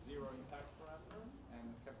with a zero impact parameter, and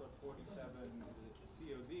Kepler 47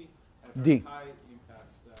 COD had a very D. high impact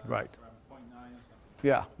Right. parameter, 0.9 or something.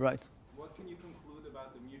 Yeah, right. What can you conclude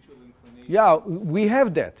about the mutual inclination? Yeah, we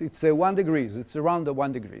have that. It's 1 degrees. It's around the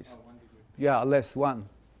 1 degrees. Oh, 1 degree. Yeah, less 1.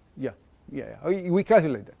 Yeah, yeah. We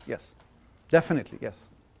calculate that. Yes, definitely. Yes.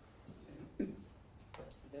 There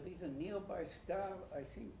is a nearby star, I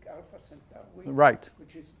think Alpha Centauri, Right.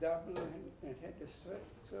 which is double and had a third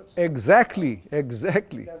star. Exactly.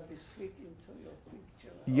 Exactly. Does this fit into your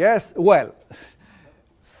picture? Yes. Well,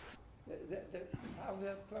 The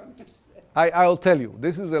other planets. I'll tell you.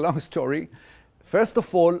 This is a long story. First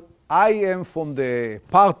of all, I am from the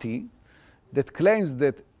party that claims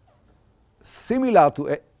that similar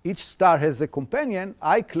to each star has a companion.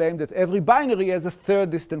 I claim that every binary has a third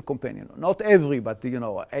distant companion. Not every, but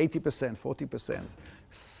 80%, 40%,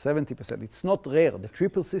 70%. It's not rare. The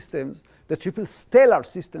triple systems, the triple stellar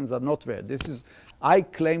systems are not rare. I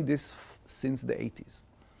claim this since the 80s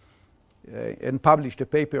and published a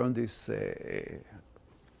paper on this.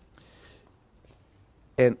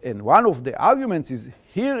 And one of the arguments is,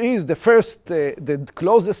 here is the first, the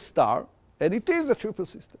closest star, and it is a triple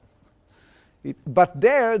system. But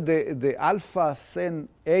there, the alpha Cen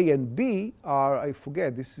A and B are, I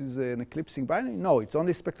forget, this is an eclipsing binary? No, it's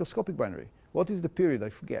only spectroscopic binary. What is the period? I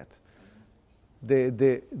forget.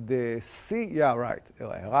 The C, yeah, right.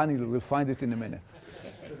 Rani will find it in a minute.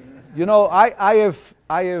 I have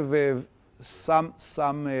some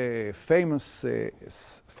famous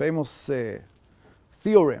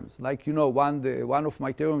theorems. Like, one of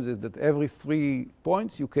my theorems is that every 3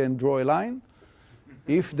 points you can draw a line.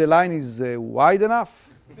 If the line is wide enough,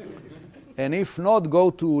 and if not, go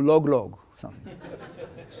to log something.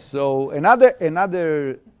 So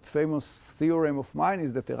another famous theorem of mine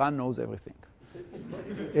is that Iran knows everything.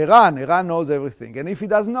 Iran knows everything, and if he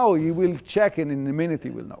doesn't know, he will check, and in a minute he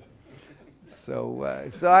will know. So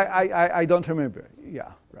I don't remember.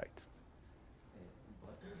 Yeah, right.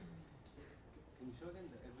 Can you show again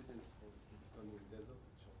the evidence for the desert?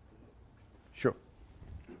 Sure.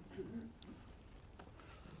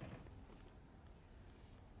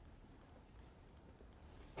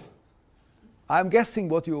 I'm guessing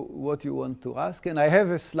what you want to ask, and I have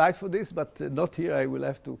a slide for this, but not here. I will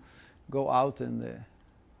have to go out and.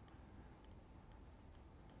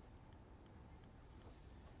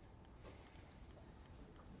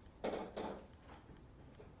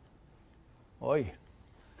 Oi,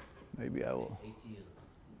 maybe I will.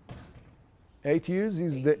 8 years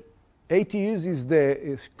is the 8 years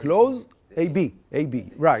is close. AB,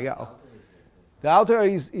 right? Yeah. The outer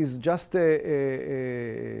is just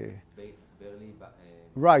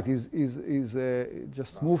right. Is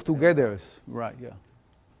just moved together. Right. Yeah.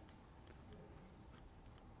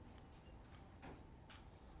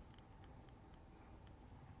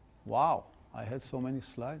 Wow, I had so many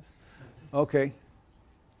slides. Okay.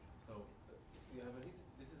 So you have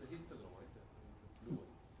this is a histogram, right? The blue one.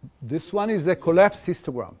 This one is a collapsed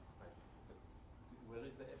histogram. Where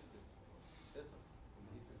is the evidence for desert in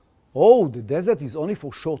the histogram? Oh, the desert is only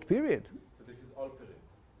for short period. So this is all periods.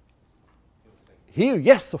 You're saying. Here,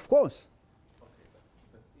 yes, of course. Okay,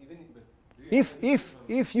 but even do you have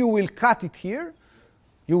If you will cut it here,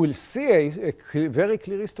 you will see a very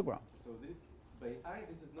clear histogram. So by eye,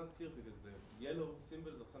 this is not clear because the yellow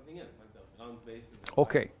symbols are something else, like the round base.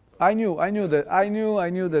 Okay, I knew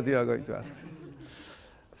that you are going to ask this.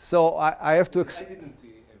 So I have to. I didn't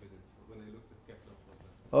see evidence when I looked at Kepler.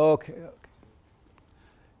 Okay.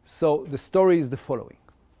 So the story is the following.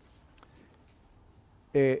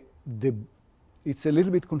 It's a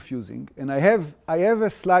little bit confusing, and I have a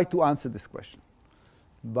slide to answer this question,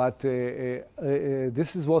 but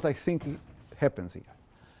this is what I think happens here.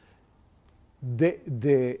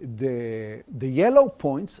 The yellow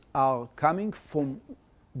points are coming from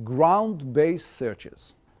ground-based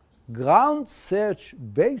searches. Ground search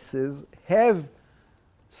bases have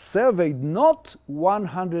surveyed not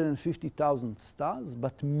 150,000 stars,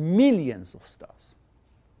 but millions of stars.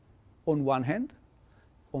 On one hand.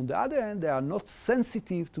 On the other hand, they are not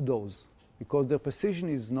sensitive to those because their precision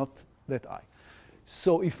is not that high.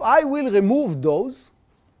 So if I will remove those,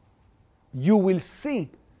 you will see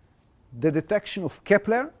the detection of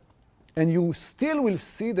Kepler, and you still will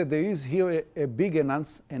see that there is here a big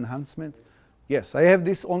enhancement. Yes, I have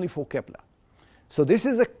this only for Kepler. So this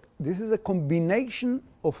is a combination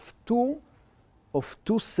of two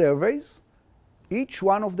surveys. Each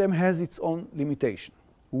one of them has its own limitation.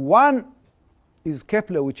 One is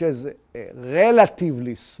Kepler, which has a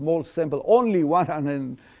relatively small sample, only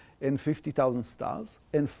 150,000 stars,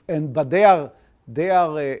 but they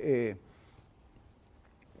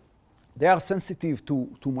are sensitive to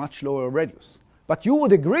much lower radius. But you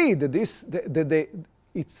would agree that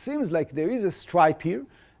it seems like there is a stripe here,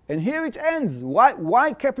 and here it ends.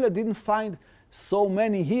 Why Kepler didn't find so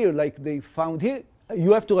many here like they found here?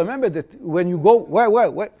 You have to remember that when you go,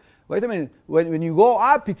 wait a minute, when you go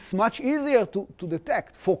up, it's much easier to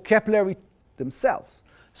detect for Kepler themselves.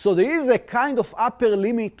 So there is a kind of upper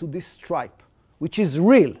limit to this stripe, which is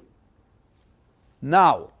real.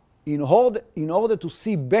 Now, in order to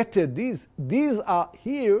see better these are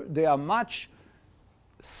here, they are much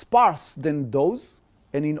sparse than those.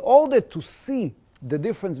 And in order to see the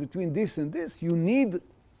difference between this and this, you need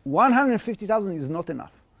 150,000 is not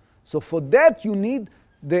enough. So for that, you need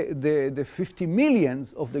the 50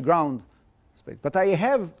 millions of the ground space. But I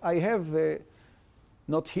have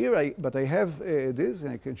not here, but I have this,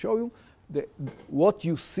 and I can show you what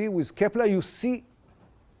you see with Kepler. You see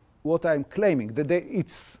what I'm claiming, that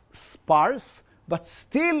it's sparse, but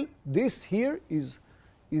still this here is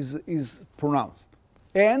pronounced.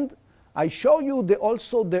 And I show you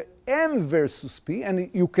also the M versus P, and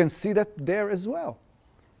you can see that there as well.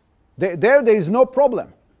 There is no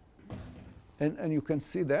problem. And you can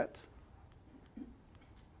see that.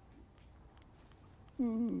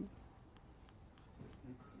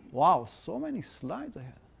 Wow, so many slides I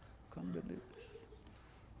had. Can't believe this.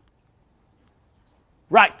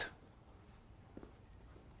 Right.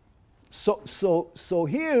 So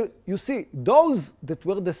here you see those that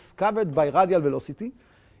were discovered by radial velocity.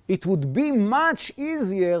 It would be much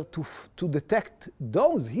easier to detect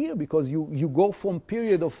those here, because you go from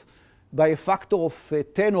period by a factor of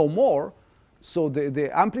 10 or more. So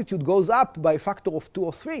the amplitude goes up by a factor of 2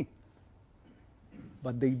 or 3.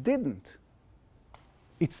 But they didn't.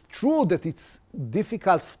 It's true that it's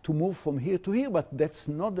difficult to move from here to here, but that's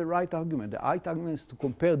not the right argument. The right argument is to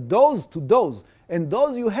compare those to those. And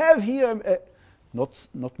those you have here, not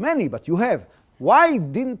many, but you have. Why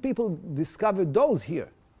didn't people discover those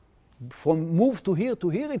here? From move to here,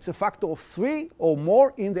 it's a factor of 3 or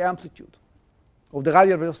more in the amplitude, of the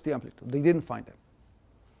radial velocity amplitude. They didn't find them.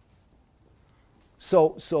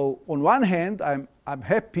 So on one hand, I'm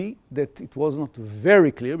happy that it was not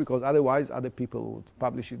very clear, because otherwise other people would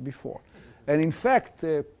publish it before. And in fact,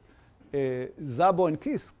 Szabo and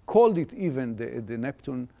Kiss called it even the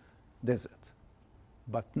Neptune Desert.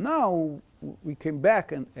 But now we came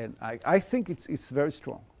back, and I think it's very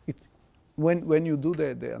strong. When you do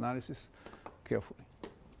the analysis carefully.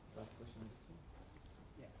 Last question.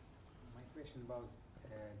 Yeah, my question about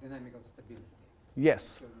dynamical stability.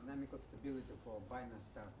 Yes. So dynamical stability for binary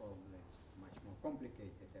star probably is much more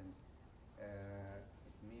complicated, and it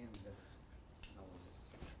means that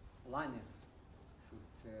these planets should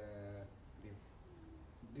be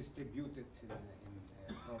distributed in a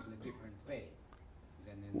probably different way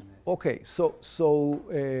than in. Okay, so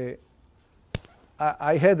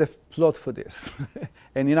I had a plot for this,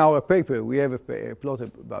 and in our paper we have a plot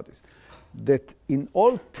about this. That in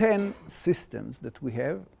all 10 systems that we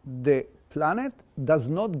have, the planet does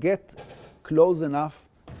not get close enough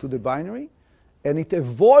to the binary, and it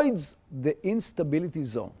avoids the instability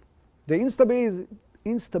zone. The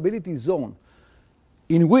instability zone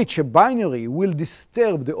in which a binary will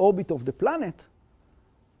disturb the orbit of the planet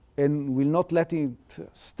and will not let it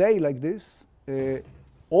stay like this,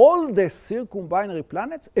 all the circumbinary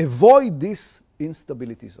planets avoid this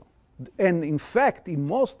instability zone. And in fact, in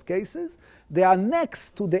most cases, they are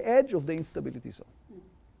next to the edge of the instability zone.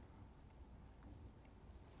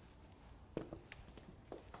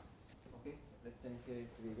 Okay, let's thank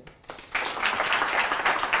Tsevi again.